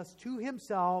reconciled us to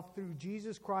Himself through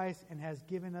Jesus Christ and has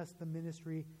given us the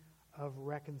ministry of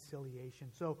reconciliation.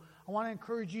 So I want to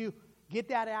encourage you, get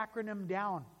that acronym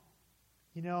down.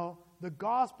 You know, the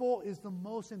gospel is the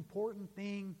most important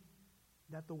thing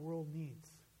that the world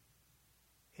needs.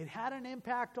 It had an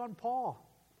impact on Paul.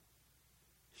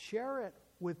 Share it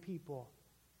with people.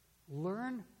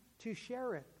 Learn to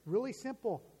share it. Really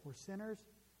simple. We're sinners,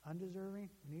 undeserving.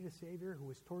 We need a Savior who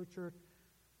was tortured,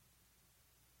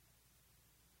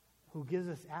 who gives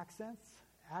us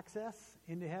access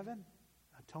into heaven,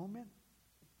 atonement.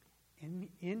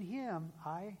 In Him,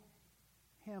 I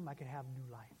can have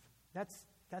new life.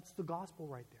 That's the gospel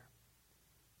right there.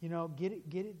 You know, get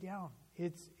it down.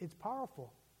 It's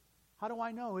powerful. How do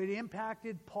I know? It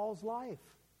impacted Paul's life.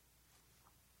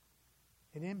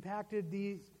 It impacted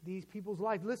these people's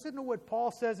life. Listen to what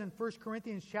Paul says in 1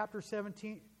 Corinthians chapter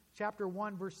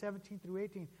 1, verse 17 through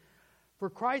 18. For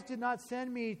Christ did not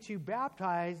send me to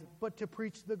baptize, but to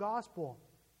preach the gospel.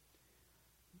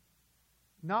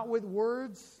 Not with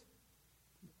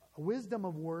wisdom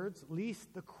of words,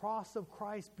 lest the cross of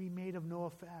Christ be made of no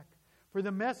effect. For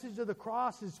the message of the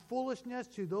cross is foolishness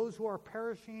to those who are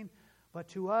perishing, but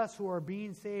to us who are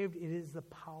being saved, it is the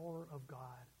power of God.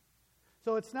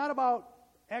 So it's not about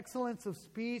excellence of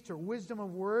speech or wisdom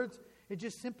of words. It's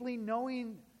just simply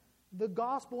knowing the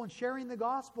gospel and sharing the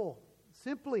gospel.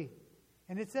 Simply.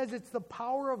 And it says it's the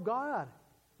power of God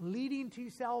leading to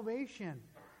salvation.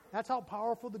 That's how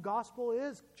powerful the gospel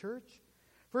is, church.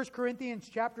 1 Corinthians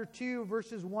chapter 2,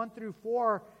 verses 1 through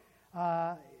 4,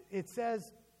 it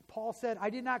says, Paul said, I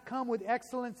did not come with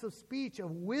excellence of speech,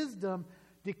 of wisdom,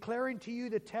 declaring to you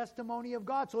the testimony of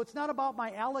God. So it's not about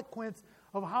my eloquence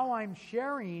of how I'm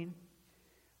sharing.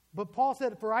 But Paul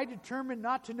said, for I determined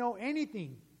not to know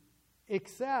anything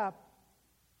except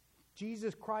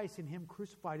Jesus Christ and Him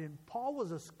crucified. And Paul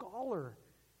was a scholar.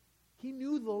 He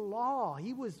knew the law.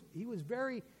 He was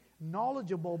very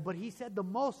knowledgeable, but he said the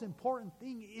most important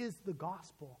thing is the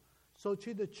gospel. So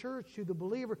to the church, to the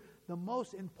believer, the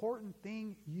most important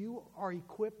thing you are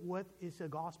equipped with is the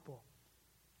gospel.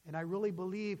 And I really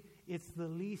believe it's the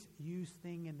least used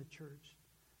thing in the church.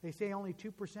 They say only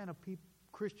 2% of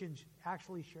Christians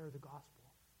actually share the gospel.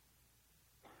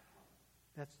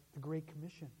 That's the Great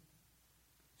Commission.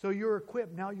 So you're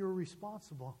equipped, now you're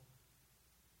responsible.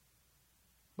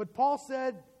 But Paul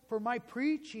said, for my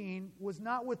preaching was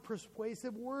not with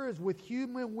persuasive words, with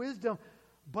human wisdom,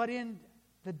 but in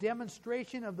the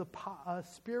demonstration of the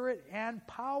Spirit and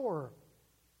power.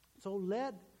 So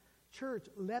let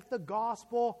the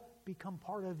gospel become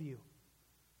part of you.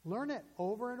 Learn it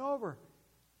over and over.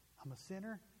 I'm a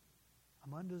sinner.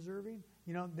 I'm undeserving.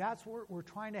 That's where we're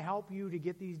trying to help you to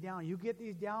get these down. You get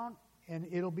these down, and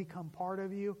it'll become part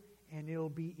of you, and it'll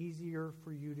be easier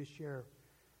for you to share.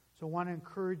 So I want to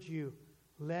encourage you,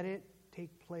 let it take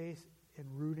place and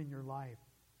root in your life.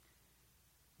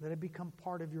 Let it become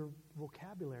part of your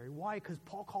vocabulary. Why? Because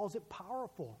Paul calls it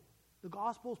powerful. The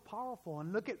gospel is powerful.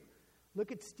 And look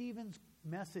at Stephen's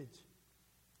message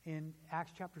in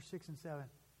Acts chapter 6 and 7.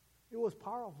 It was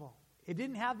powerful. It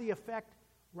didn't have the effect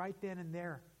right then and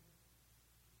there,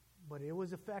 but it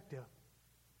was effective.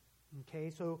 Okay,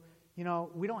 so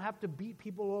we don't have to beat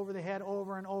people over the head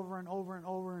over and over and over and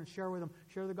over and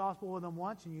share the gospel with them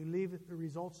once, and you leave the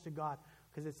results to God,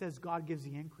 because it says God gives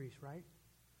the increase, right?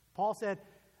 Paul said,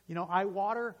 I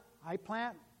water, I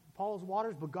plant, Paul's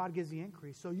waters, but God gives the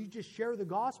increase. So you just share the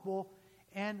gospel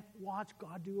and watch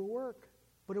God do a work.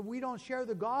 But if we don't share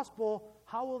the gospel,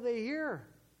 how will they hear?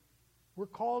 We're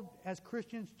called as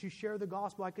Christians to share the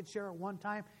gospel. I could share it one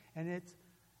time, and it's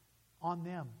on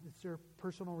them. It's their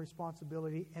personal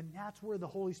responsibility, and that's where the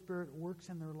Holy Spirit works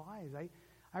in their lives.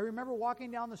 I remember walking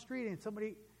down the street and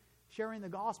somebody sharing the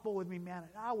gospel with me, man,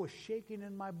 and I was shaking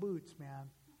in my boots, man.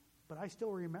 But I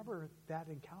still remember that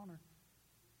encounter.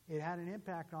 It had an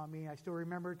impact on me. I still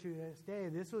remember to this day.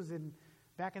 This was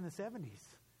back in the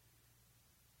 70s.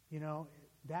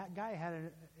 That guy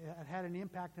had an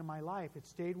impact in my life. It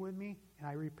stayed with me, and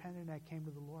I repented and I came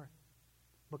to the Lord.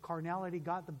 But carnality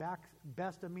got the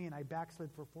best of me, and I backslid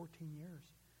for 14 years.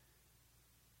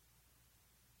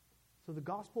 So the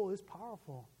gospel is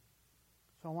powerful.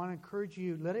 So I want to encourage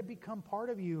you, let it become part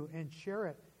of you and share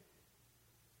it.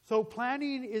 So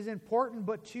planting is important,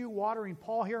 but too watering.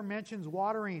 Paul here mentions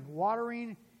watering.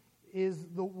 Watering is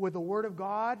with the Word of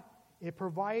God. It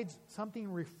provides something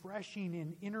refreshing in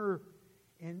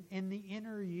the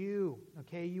inner you.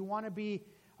 Okay, you want to be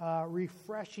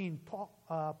refreshing.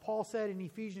 Paul said in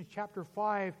Ephesians chapter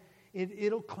 5,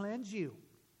 it'll cleanse you.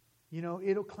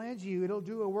 It'll cleanse you. It'll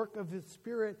do a work of the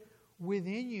Spirit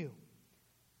within you.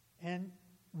 And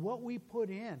what we put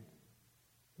in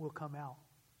will come out.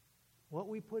 What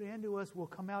we put into us will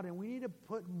come out, and we need to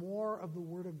put more of the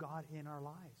Word of God in our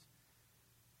lives.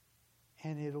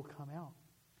 And it'll come out.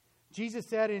 Jesus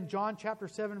said in John chapter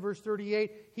 7, verse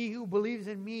 38, he who believes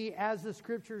in me, as the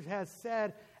Scriptures has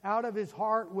said, out of his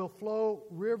heart will flow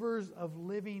rivers of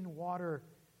living water.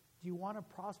 Do you want to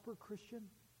prosper, Christian?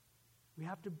 We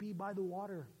have to be by the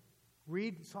water.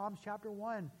 Read Psalms chapter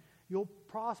 1. You'll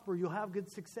prosper. You'll have good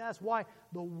success. Why?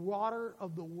 The water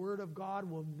of the Word of God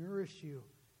will nourish you.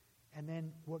 And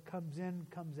then what comes in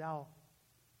comes out.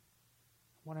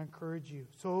 I want to encourage you.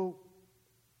 So,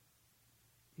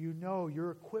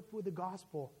 you're equipped with the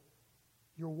gospel.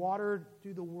 You're watered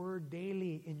through the Word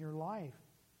daily in your life.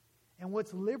 And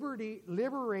what's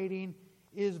liberating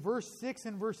is verse 6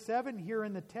 and verse 7 here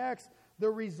in the text. The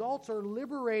results are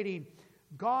liberating.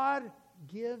 God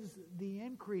gives the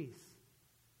increase.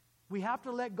 We have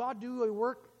to let God do a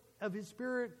work of His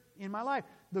Spirit in my life.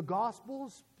 The gospel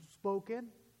is spoken.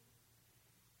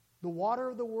 The water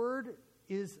of the Word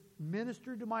is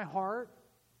ministered to my heart.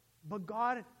 But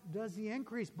God does the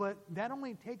increase. But that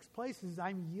only takes place as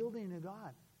I'm yielding to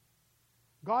God.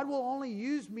 God will only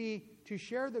use me to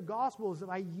share the gospel if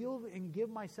I yield and give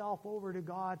myself over to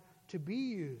God to be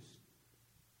used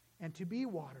and to be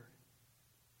watered.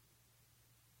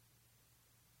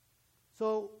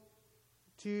 So,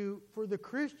 for the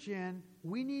Christian,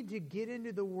 we need to get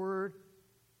into the Word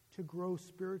to grow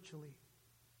spiritually.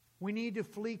 We need to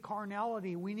flee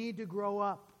carnality. We need to grow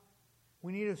up.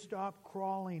 We need to stop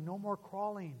crawling. No more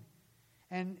crawling.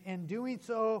 And doing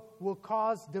so will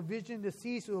cause division to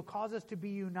cease. It will cause us to be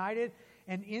united.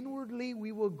 And inwardly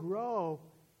we will grow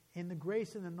in the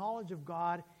grace and the knowledge of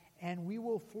God. And we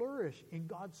will flourish in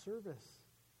God's service.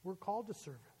 We're called to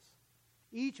service.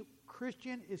 Each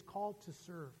Christian is called to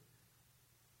serve.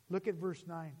 Look at verse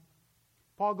 9.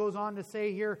 Paul goes on to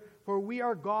say here, for we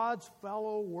are God's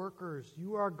fellow workers.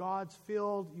 You are God's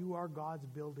field. You are God's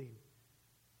building.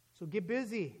 So get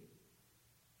busy.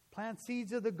 Plant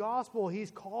seeds of the gospel.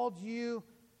 He's called you.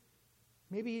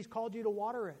 Maybe He's called you to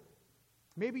water it.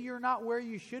 Maybe you're not where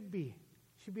you should be.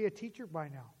 You should be a teacher by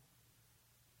now.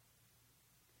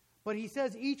 But he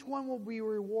says each one will be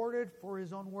rewarded for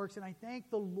his own works. And I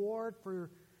thank the Lord for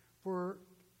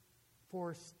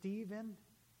Stephen,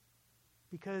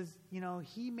 because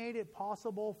he made it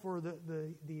possible for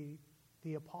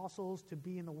the apostles to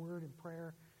be in the Word and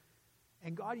prayer,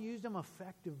 and God used them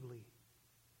effectively.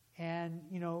 And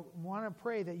want to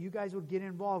pray that you guys would get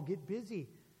involved, get busy,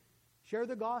 share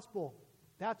the gospel.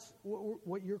 That's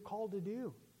what you're called to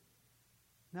do.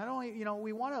 Not only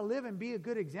we want to live and be a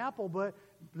good example, but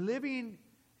living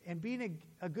and being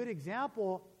a good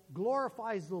example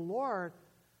glorifies the Lord.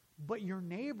 But your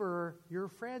neighbor, your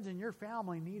friends, and your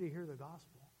family need to hear the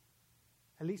gospel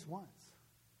at least once.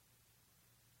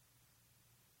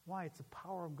 Why? It's the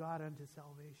power of God unto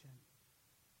salvation.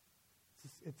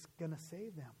 It's going to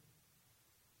save them.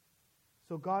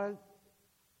 So God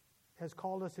has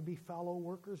called us to be fellow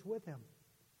workers with Him.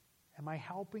 Am I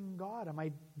helping God? Am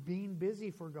I being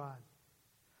busy for God?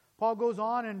 Paul goes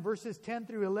on in verses 10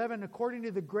 through 11, according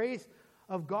to the grace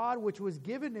of God which was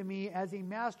given to me as a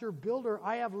master builder,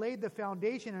 I have laid the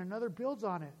foundation and another builds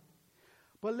on it.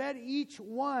 But let each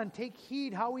one take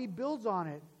heed how he builds on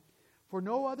it. For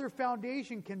no other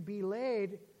foundation can be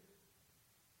laid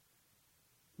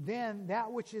than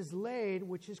that which is laid,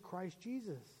 which is Christ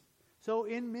Jesus. So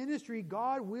in ministry,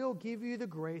 God will give you the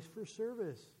grace for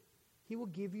service. He will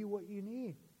give you what you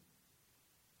need.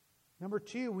 Number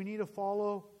 2, we need to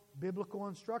follow biblical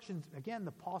instructions. Again, the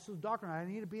apostles' doctrine. I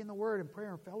need to be in the Word and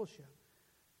prayer and fellowship.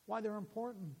 Why? They're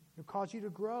important. They'll cause you to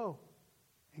grow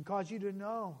and cause you to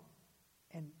know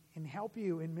and help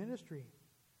you in ministry.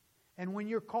 And when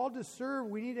you're called to serve,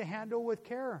 we need to handle with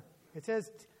care. It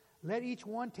says, let each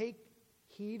one take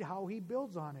heed how he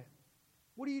builds on it.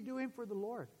 What are you doing for the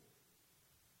Lord?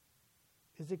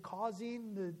 Is it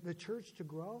causing the church to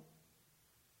grow?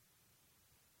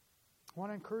 I want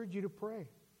to encourage you to pray.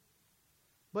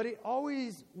 But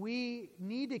we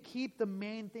need to keep the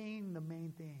main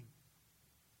thing.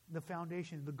 The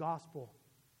foundation, the gospel.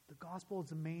 The gospel is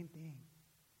the main thing.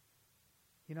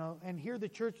 And here the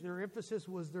church, their emphasis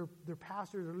was their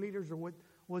pastors or leaders or what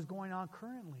was going on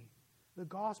currently. The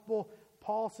gospel,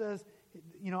 Paul says,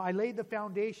 I laid the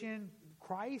foundation.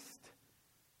 Christ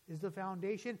is the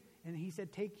foundation. And he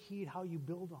said, take heed how you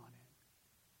build on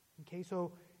it. Okay,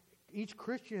 so each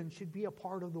Christian should be a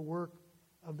part of the work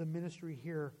of the ministry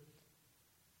here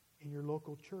in your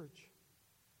local church.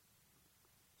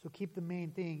 So keep the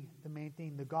main thing,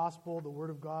 the gospel, the Word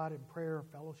of God, and prayer and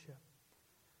fellowship.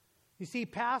 You see,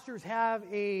 pastors have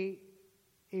a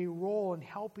role in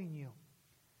helping you.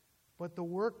 But the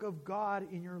work of God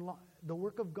the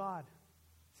work of God.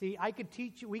 See, I could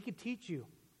teach you, we could teach you.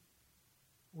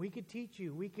 We could teach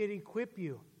you, we could equip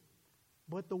you.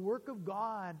 But the work of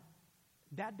God,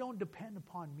 that don't depend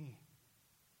upon me.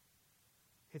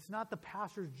 It's not the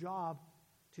pastor's job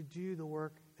to do the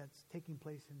work that's taking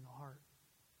place in the heart.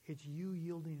 It's you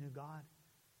yielding to God.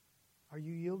 Are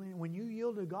you yielding? When you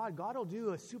yield to God, God will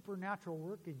do a supernatural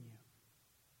work in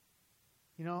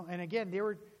you. And again, they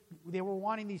were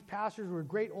wanting these pastors who were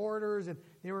great orators, and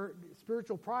they were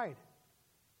spiritual pride.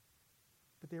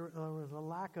 But there was a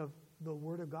lack of the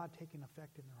Word of God taking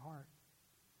effect in their heart.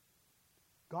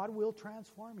 God will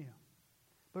transform you.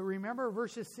 But remember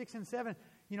verses 6 and 7,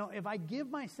 if I give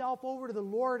myself over to the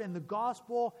Lord and the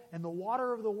gospel and the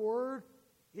water of the Word,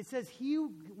 it says He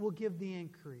will give the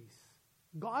increase.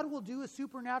 God will do a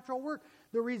supernatural work.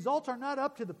 The results are not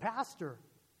up to the pastor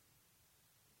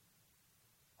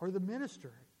or the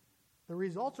minister. The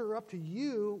results are up to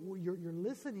you. You're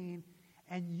listening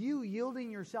and you yielding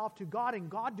yourself to God and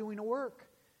God doing a work.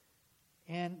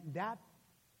 And that,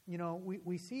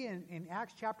 we see in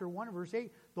Acts chapter 1, verse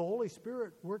 8, the Holy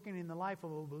Spirit working in the life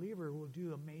of a believer will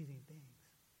do amazing things.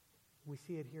 We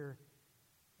see it here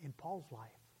in Paul's life.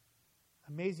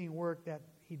 Amazing work that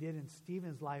he did in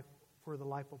Stephen's life for the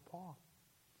life of Paul.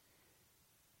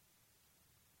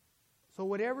 So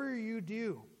whatever you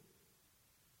do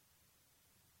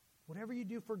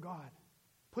for God,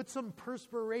 put some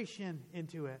perspiration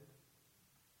into it.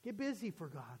 Get busy for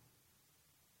God.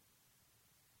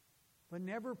 But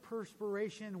never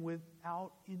perspiration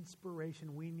without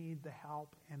inspiration. We need the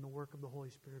help and the work of the Holy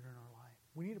Spirit in our life.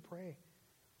 We need to pray.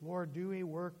 Lord, do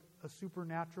a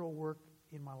supernatural work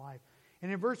in my life.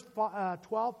 And in verse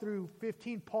 12 through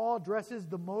 15, Paul addresses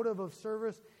the motive of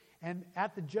service and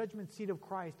at the judgment seat of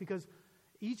Christ. Because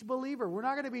each believer, we're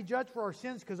not going to be judged for our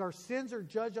sins because our sins are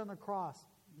judged on the cross.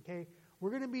 Okay? We're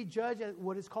going to be judged at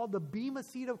what is called the bema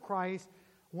seat of Christ.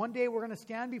 One day we're going to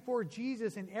stand before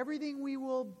Jesus, and everything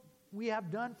we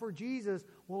have done for Jesus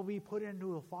will be put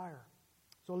into the fire.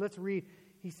 So let's read.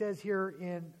 He says here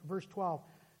in verse 12,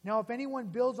 "Now if anyone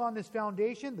builds on this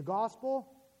foundation, the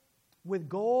gospel, with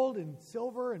gold and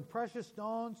silver and precious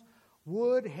stones,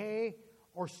 wood, hay,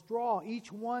 or straw,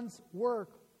 each one's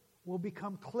work will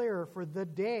become clear, for the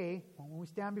day, when we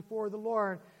stand before the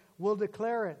Lord, will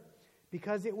declare it,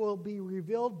 because it will be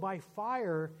revealed by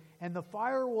fire, and the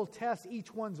fire will test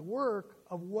each one's work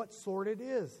of what sort it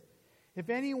is. If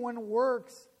anyone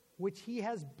works which he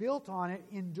has built on it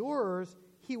endures,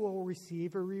 he will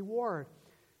receive a reward.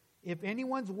 If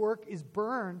anyone's work is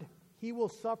burned, he will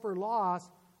suffer loss,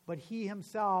 but he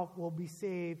himself will be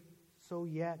saved, so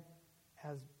yet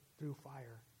as through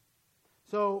fire."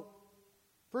 So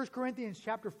 1 Corinthians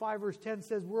chapter 5, verse 10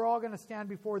 says we're all going to stand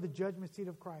before the judgment seat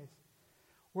of Christ.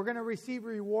 We're going to receive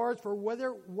rewards for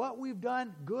whether what we've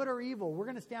done, good or evil. We're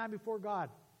going to stand before God.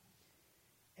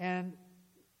 And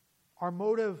our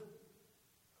motive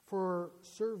for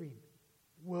serving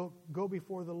will go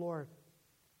before the Lord.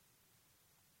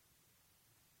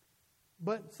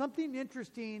 But something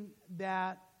interesting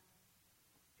that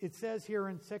it says here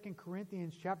in 2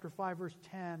 Corinthians chapter 5, verse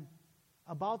 10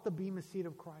 about the bema seat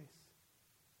of Christ.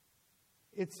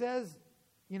 It says,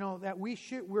 that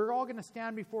we're all going to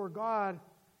stand before God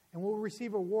and we'll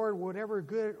receive a reward, whatever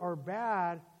good or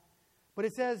bad. But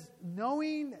it says,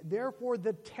 "Knowing therefore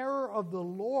the terror of the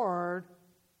Lord,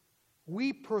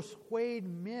 we persuade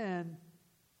men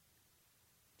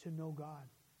to know God."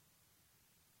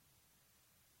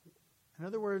 In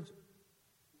other words,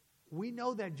 we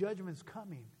know that judgment's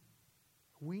coming.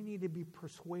 We need to be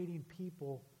persuading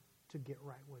people to get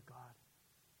right with God.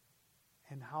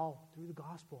 And how? Through the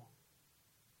gospel.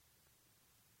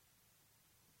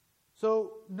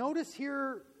 So notice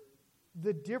here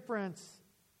the difference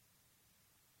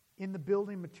in the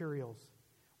building materials.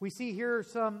 We see here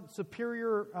some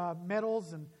superior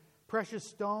metals and precious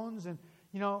stones. And,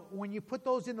 when you put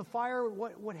those in the fire,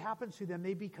 what happens to them?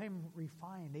 They become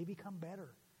refined. They become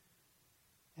better.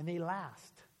 And they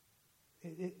last.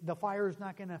 The fire is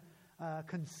not going to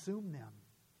consume them.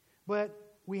 But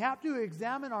we have to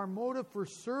examine our motive for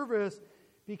service,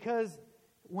 because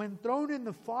when thrown in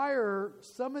the fire,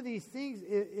 some of these things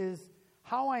is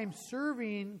how I'm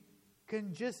serving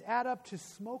can just add up to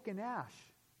smoke and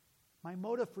ash. My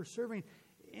motive for serving.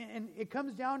 And it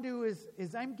comes down to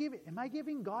am I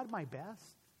giving God my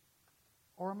best?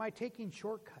 Or am I taking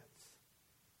shortcuts?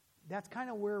 That's kind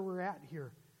of where we're at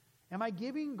here. Am I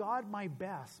giving God my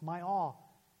best, my all?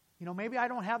 Maybe I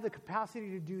don't have the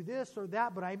capacity to do this or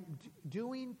that, but I'm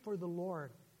doing for the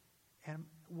Lord. And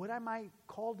what am I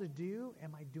called to do?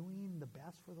 Am I doing the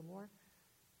best for the Lord?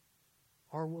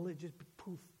 Or will it just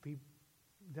be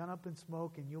done up in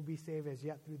smoke and you'll be saved as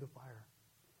yet through the fire?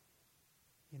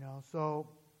 So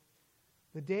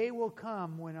the day will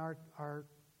come when our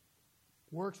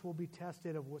works will be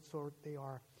tested of what sort they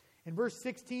are. In verse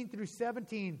 16 through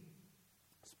 17,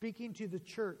 speaking to the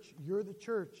church, you're the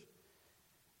church.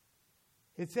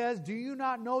 It says, "Do you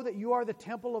not know that you are the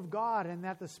temple of God and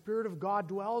that the Spirit of God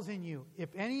dwells in you? If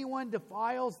anyone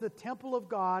defiles the temple of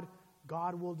God,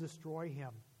 God will destroy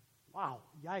him." Wow,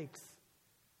 yikes.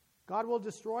 God will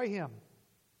destroy him.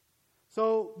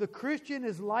 So the Christian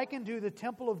is likened to the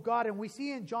temple of God. And we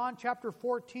see in John chapter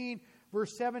 14,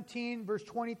 verse 17, verse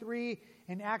 23,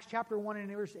 and Acts chapter 1 and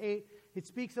verse 8, it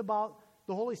speaks about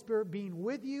the Holy Spirit being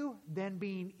with you, then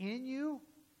being in you,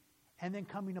 and then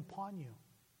coming upon you.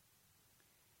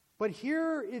 But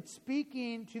here it's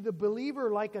speaking to the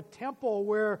believer like a temple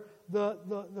where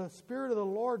the Spirit of the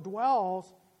Lord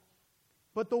dwells.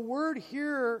 But the word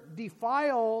here,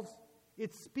 defiles,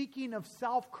 it's speaking of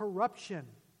self-corruption.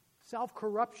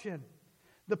 Self-corruption.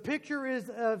 The picture is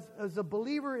as a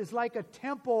believer is like a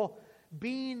temple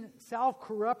being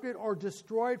self-corrupted or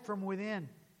destroyed from within.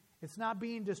 It's not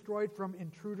being destroyed from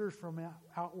intruders from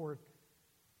outward.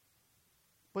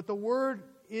 But the word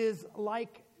is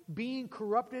like being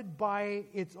corrupted by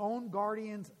its own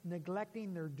guardians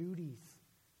neglecting their duties.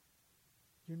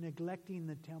 You're neglecting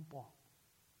the temple,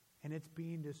 and it's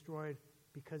being destroyed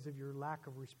because of your lack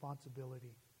of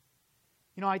responsibility.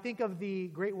 You know, I think of the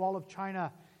Great Wall of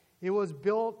China. It was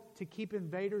built to keep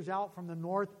invaders out from the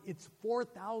north. It's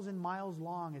 4,000 miles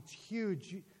long. It's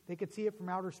huge. They could see it from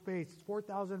outer space. It's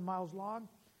 4,000 miles long.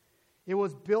 It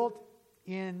was built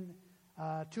in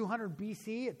 200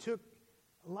 BC. It took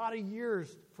a lot of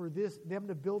years for them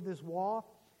to build this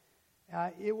wall.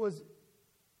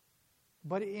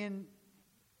 But in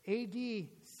AD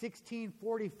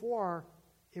 1644,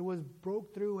 it was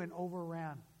broke through and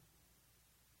overran.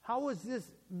 How was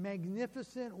this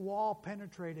magnificent wall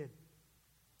penetrated?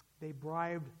 They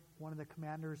bribed one of the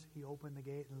commanders. He opened the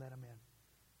gate and let him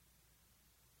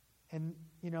in. And,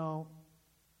 you know,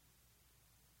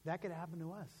 that could happen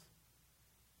to us.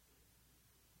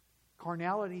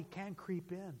 Carnality can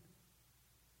creep in.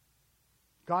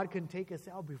 God can take us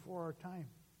out before our time.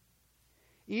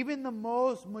 Even the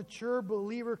most mature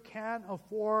believer can't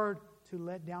afford to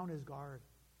let down his guard.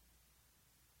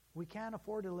 We can't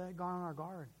afford to let down our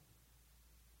guard.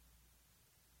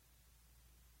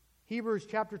 Hebrews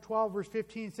chapter 12, verse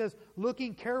 15 says,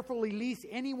 looking carefully, lest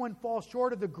anyone fall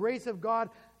short of the grace of God,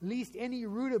 lest any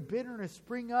root of bitterness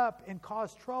spring up and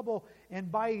cause trouble, and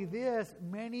by this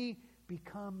many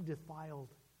become defiled.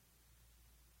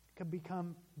 Can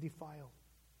become defiled.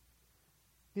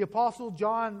 The Apostle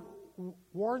John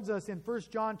warns us in 1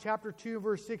 John chapter 2,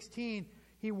 verse 16.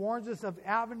 He warns us of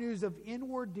avenues of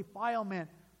inward defilement,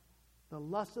 the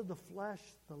lust of the flesh,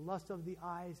 the lust of the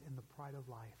eyes, and the pride of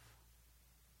life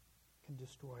can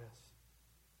destroy us.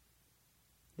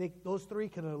 Those three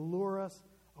can allure us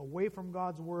away from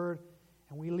God's word,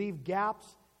 and we leave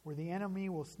gaps where the enemy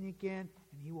will sneak in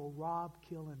and he will rob,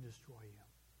 kill, and destroy you.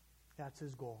 That's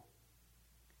his goal.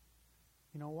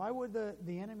 You know, why would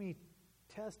the enemy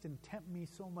test and tempt me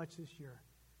so much this year?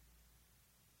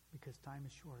 Because time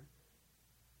is short.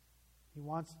 He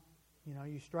wants, you know,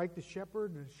 you strike the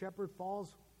shepherd and the shepherd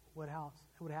falls, what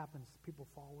happens? People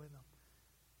fall with him.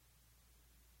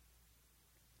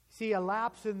 See, a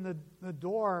lapse in the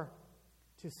door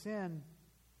to sin,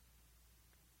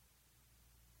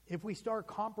 if we start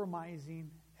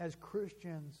compromising as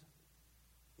Christians,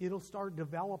 it'll start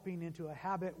developing into a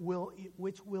habit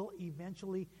which will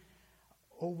eventually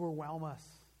overwhelm us.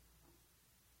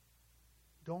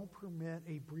 Don't permit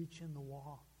a breach in the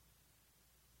wall.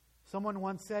 Someone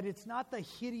once said, it's not the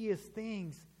hideous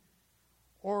things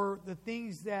or the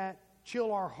things that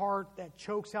chill our heart that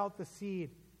chokes out the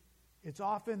seed. It's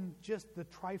often just the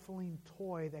trifling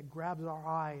toy that grabs our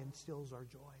eye and steals our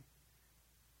joy.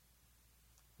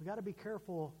 We've got to be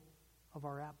careful of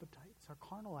our appetites, our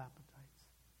carnal appetites.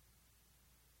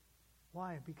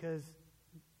 Why? Because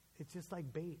it's just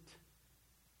like bait.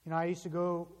 You know, I used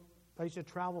to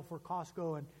travel for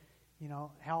Costco and, you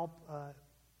know, help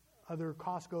other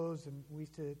Costcos, and we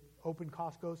used to open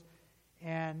Costcos.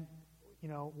 And, you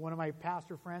know, one of my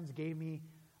pastor friends gave me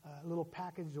a little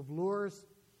package of lures,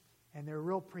 and they're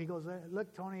real pretty. He goes,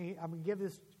 look, Tony, I'm going to give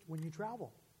this when you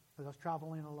travel. Because I was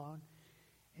traveling alone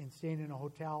and staying in a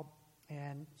hotel.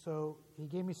 And so he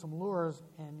gave me some lures,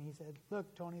 and he said,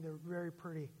 look, Tony, they're very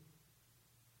pretty,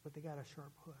 but they got a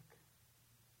sharp hook.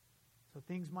 So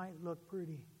things might look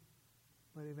pretty,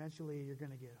 but eventually you're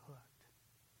going to get hooked.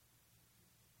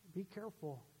 Be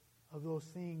careful of those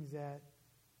things that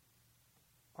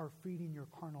are feeding your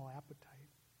carnal appetite.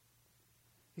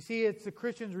 You see, it's the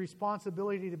Christian's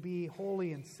responsibility to be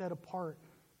holy and set apart.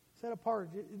 Set apart.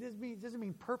 It doesn't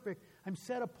mean perfect. I'm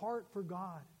set apart for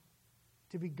God,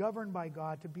 to be governed by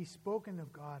God, to be spoken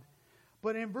of God.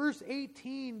 But in verse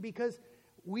 18, because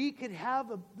we could have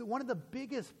one of the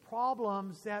biggest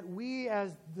problems that we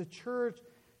as the church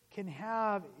can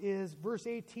have is verse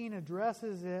 18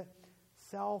 addresses it,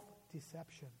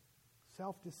 self-deception.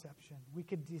 Self-deception.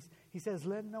 He says,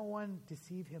 let no one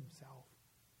deceive himself.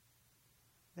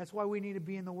 That's why we need to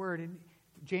be in the Word. In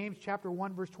James chapter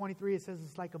 1, verse 23, it says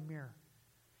it's like a mirror.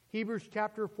 Hebrews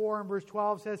chapter 4 and verse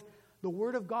 12 says, the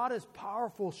Word of God is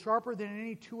powerful, sharper than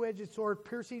any two-edged sword,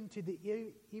 piercing to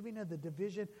even of the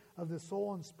division of the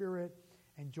soul and spirit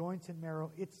and joints and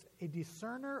marrow. It's a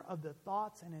discerner of the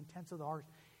thoughts and intents of the heart.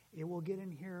 It will get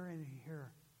in here and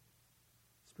here.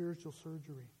 Spiritual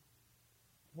surgery.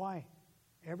 Why?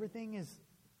 Everything is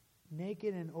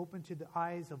naked and open to the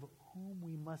eyes of whom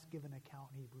we must give an account,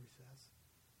 Hebrews says.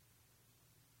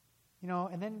 You know,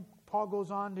 and then Paul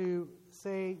goes on to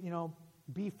say, you know,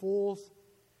 be fools.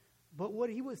 But what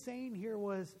he was saying here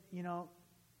was,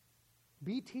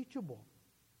 be teachable.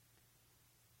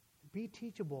 Be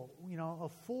teachable. A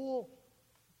fool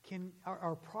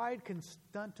our pride can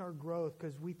stunt our growth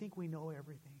because we think we know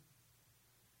everything.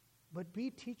 But be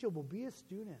teachable. Be a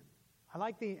student. I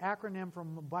like the acronym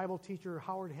from a Bible teacher,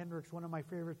 Howard Hendricks, one of my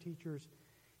favorite teachers.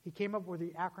 He came up with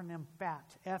the acronym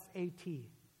FAT, F-A-T,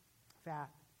 FAT.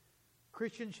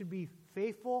 Christians should be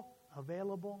faithful,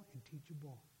 available, and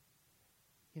teachable.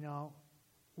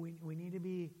 We need to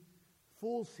be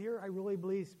fools here. I really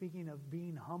believe, speaking of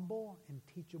being humble and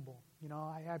teachable.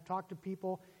 I've talked to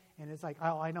people, and it's like,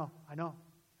 oh, I know. Yeah,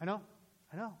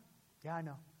 I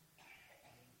know.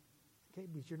 Okay,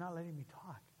 but you're not letting me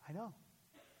talk. I know.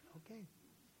 Okay.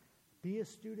 Be a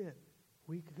student.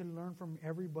 We can learn from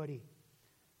everybody.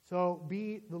 So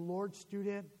be the Lord's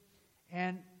student.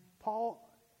 And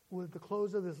Paul, with the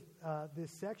close of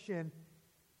this section,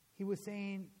 he was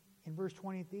saying in verse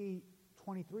 23,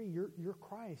 you're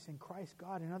Christ and Christ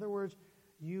God. In other words,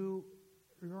 you're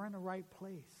in the right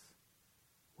place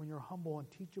when you're humble and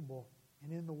teachable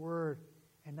and in the Word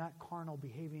and not carnal,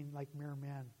 behaving like mere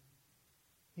men.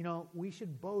 We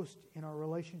should boast in our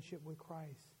relationship with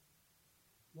Christ.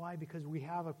 Why? Because we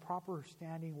have a proper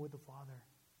standing with the Father.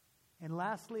 And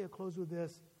lastly, I'll close with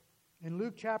this. In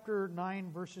Luke chapter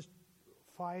 9, verses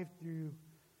 5 through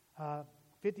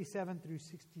 57 through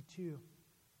 62,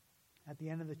 at the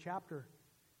end of the chapter,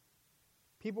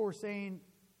 people were saying,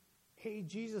 hey,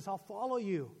 Jesus, I'll follow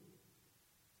you.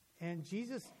 And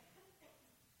Jesus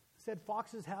said,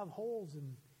 foxes have holes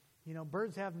and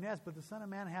birds have nests, but the Son of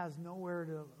Man has nowhere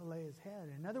to lay his head.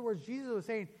 In other words, Jesus was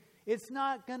saying, it's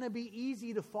not going to be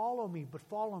easy to follow me, but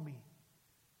follow me.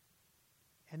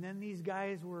 And then these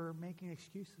guys were making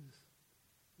excuses.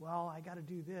 Well, I got to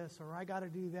do this or I got to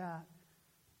do that.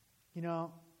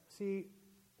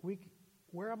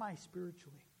 Where am I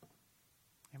spiritually?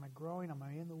 Am I growing? Am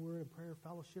I in the Word of prayer,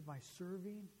 fellowship? Am I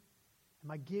serving?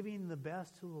 Am I giving the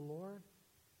best to the Lord?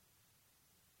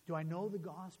 Do I know the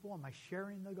gospel? Am I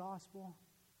sharing the gospel?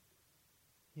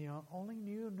 Only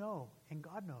you know, and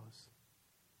God knows.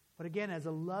 But again, as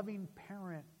a loving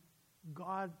parent,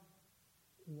 God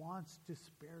wants to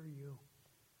spare you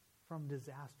from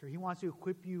disaster. He wants to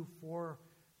equip you for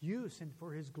use and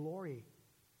for His glory.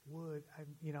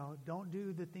 Don't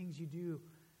do the things you do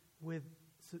with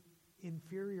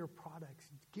inferior products.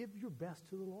 Give your best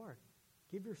to the Lord.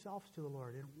 Give yourselves to the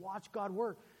Lord and watch God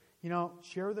work.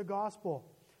 Share the gospel.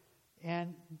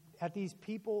 And at these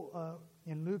people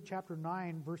in Luke chapter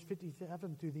 9, verse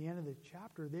 57 through the end of the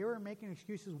chapter, they were making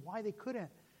excuses why they couldn't.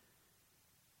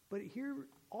 But here,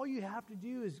 all you have to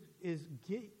do is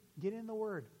get in the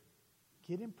Word,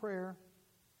 get in prayer,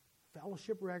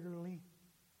 fellowship regularly,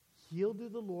 yield to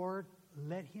the Lord,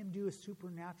 let Him do a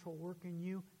supernatural work in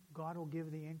you. God will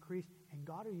give the increase, and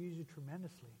God will use you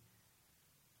tremendously.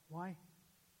 Why?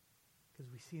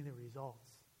 Because we see the results.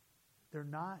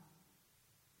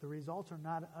 The results are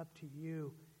not up to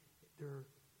you. They're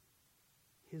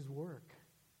His work,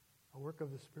 a work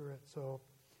of the Spirit. So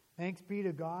thanks be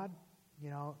to God.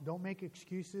 Don't make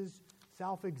excuses.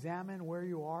 Self-examine where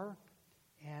you are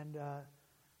and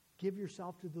give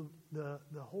yourself to the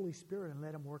Holy Spirit and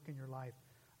let Him work in your life.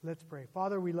 Let's pray.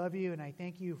 Father, we love you, and I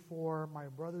thank you for my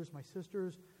brothers, my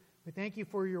sisters. We thank you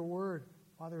for your word.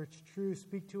 Father, it's true.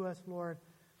 Speak to us, Lord.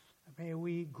 May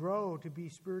we grow to be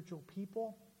spiritual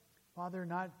people. Father,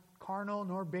 not carnal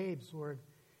nor babes, Lord.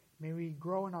 May we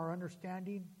grow in our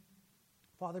understanding.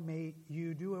 Father, may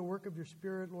you do a work of your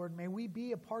Spirit, Lord. May we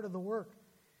be a part of the work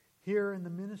here in the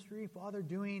ministry, Father,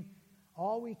 doing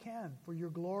all we can for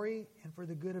your glory and for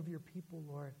the good of your people,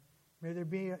 Lord. May there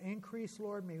be an increase,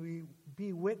 Lord. May we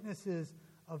be witnesses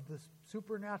of the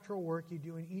supernatural work you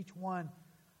do in each one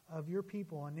of your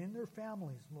people and in their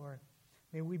families, Lord.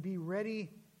 May we be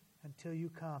ready until you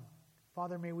come.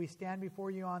 Father, may we stand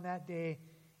before you on that day,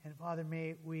 and Father,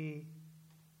 may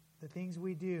the things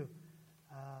we do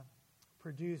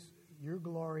produce your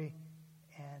glory,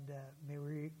 and may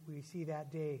we see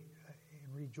that day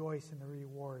and rejoice in the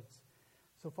rewards.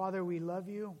 So, Father, we love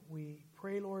you. We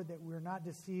pray, Lord, that we're not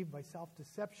deceived by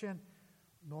self-deception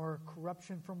nor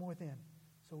corruption from within.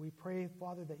 So we pray,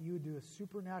 Father, that you would do a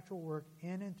supernatural work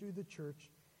in and through the church.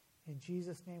 In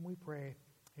Jesus' name we pray.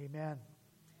 Amen.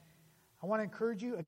 I want to encourage you.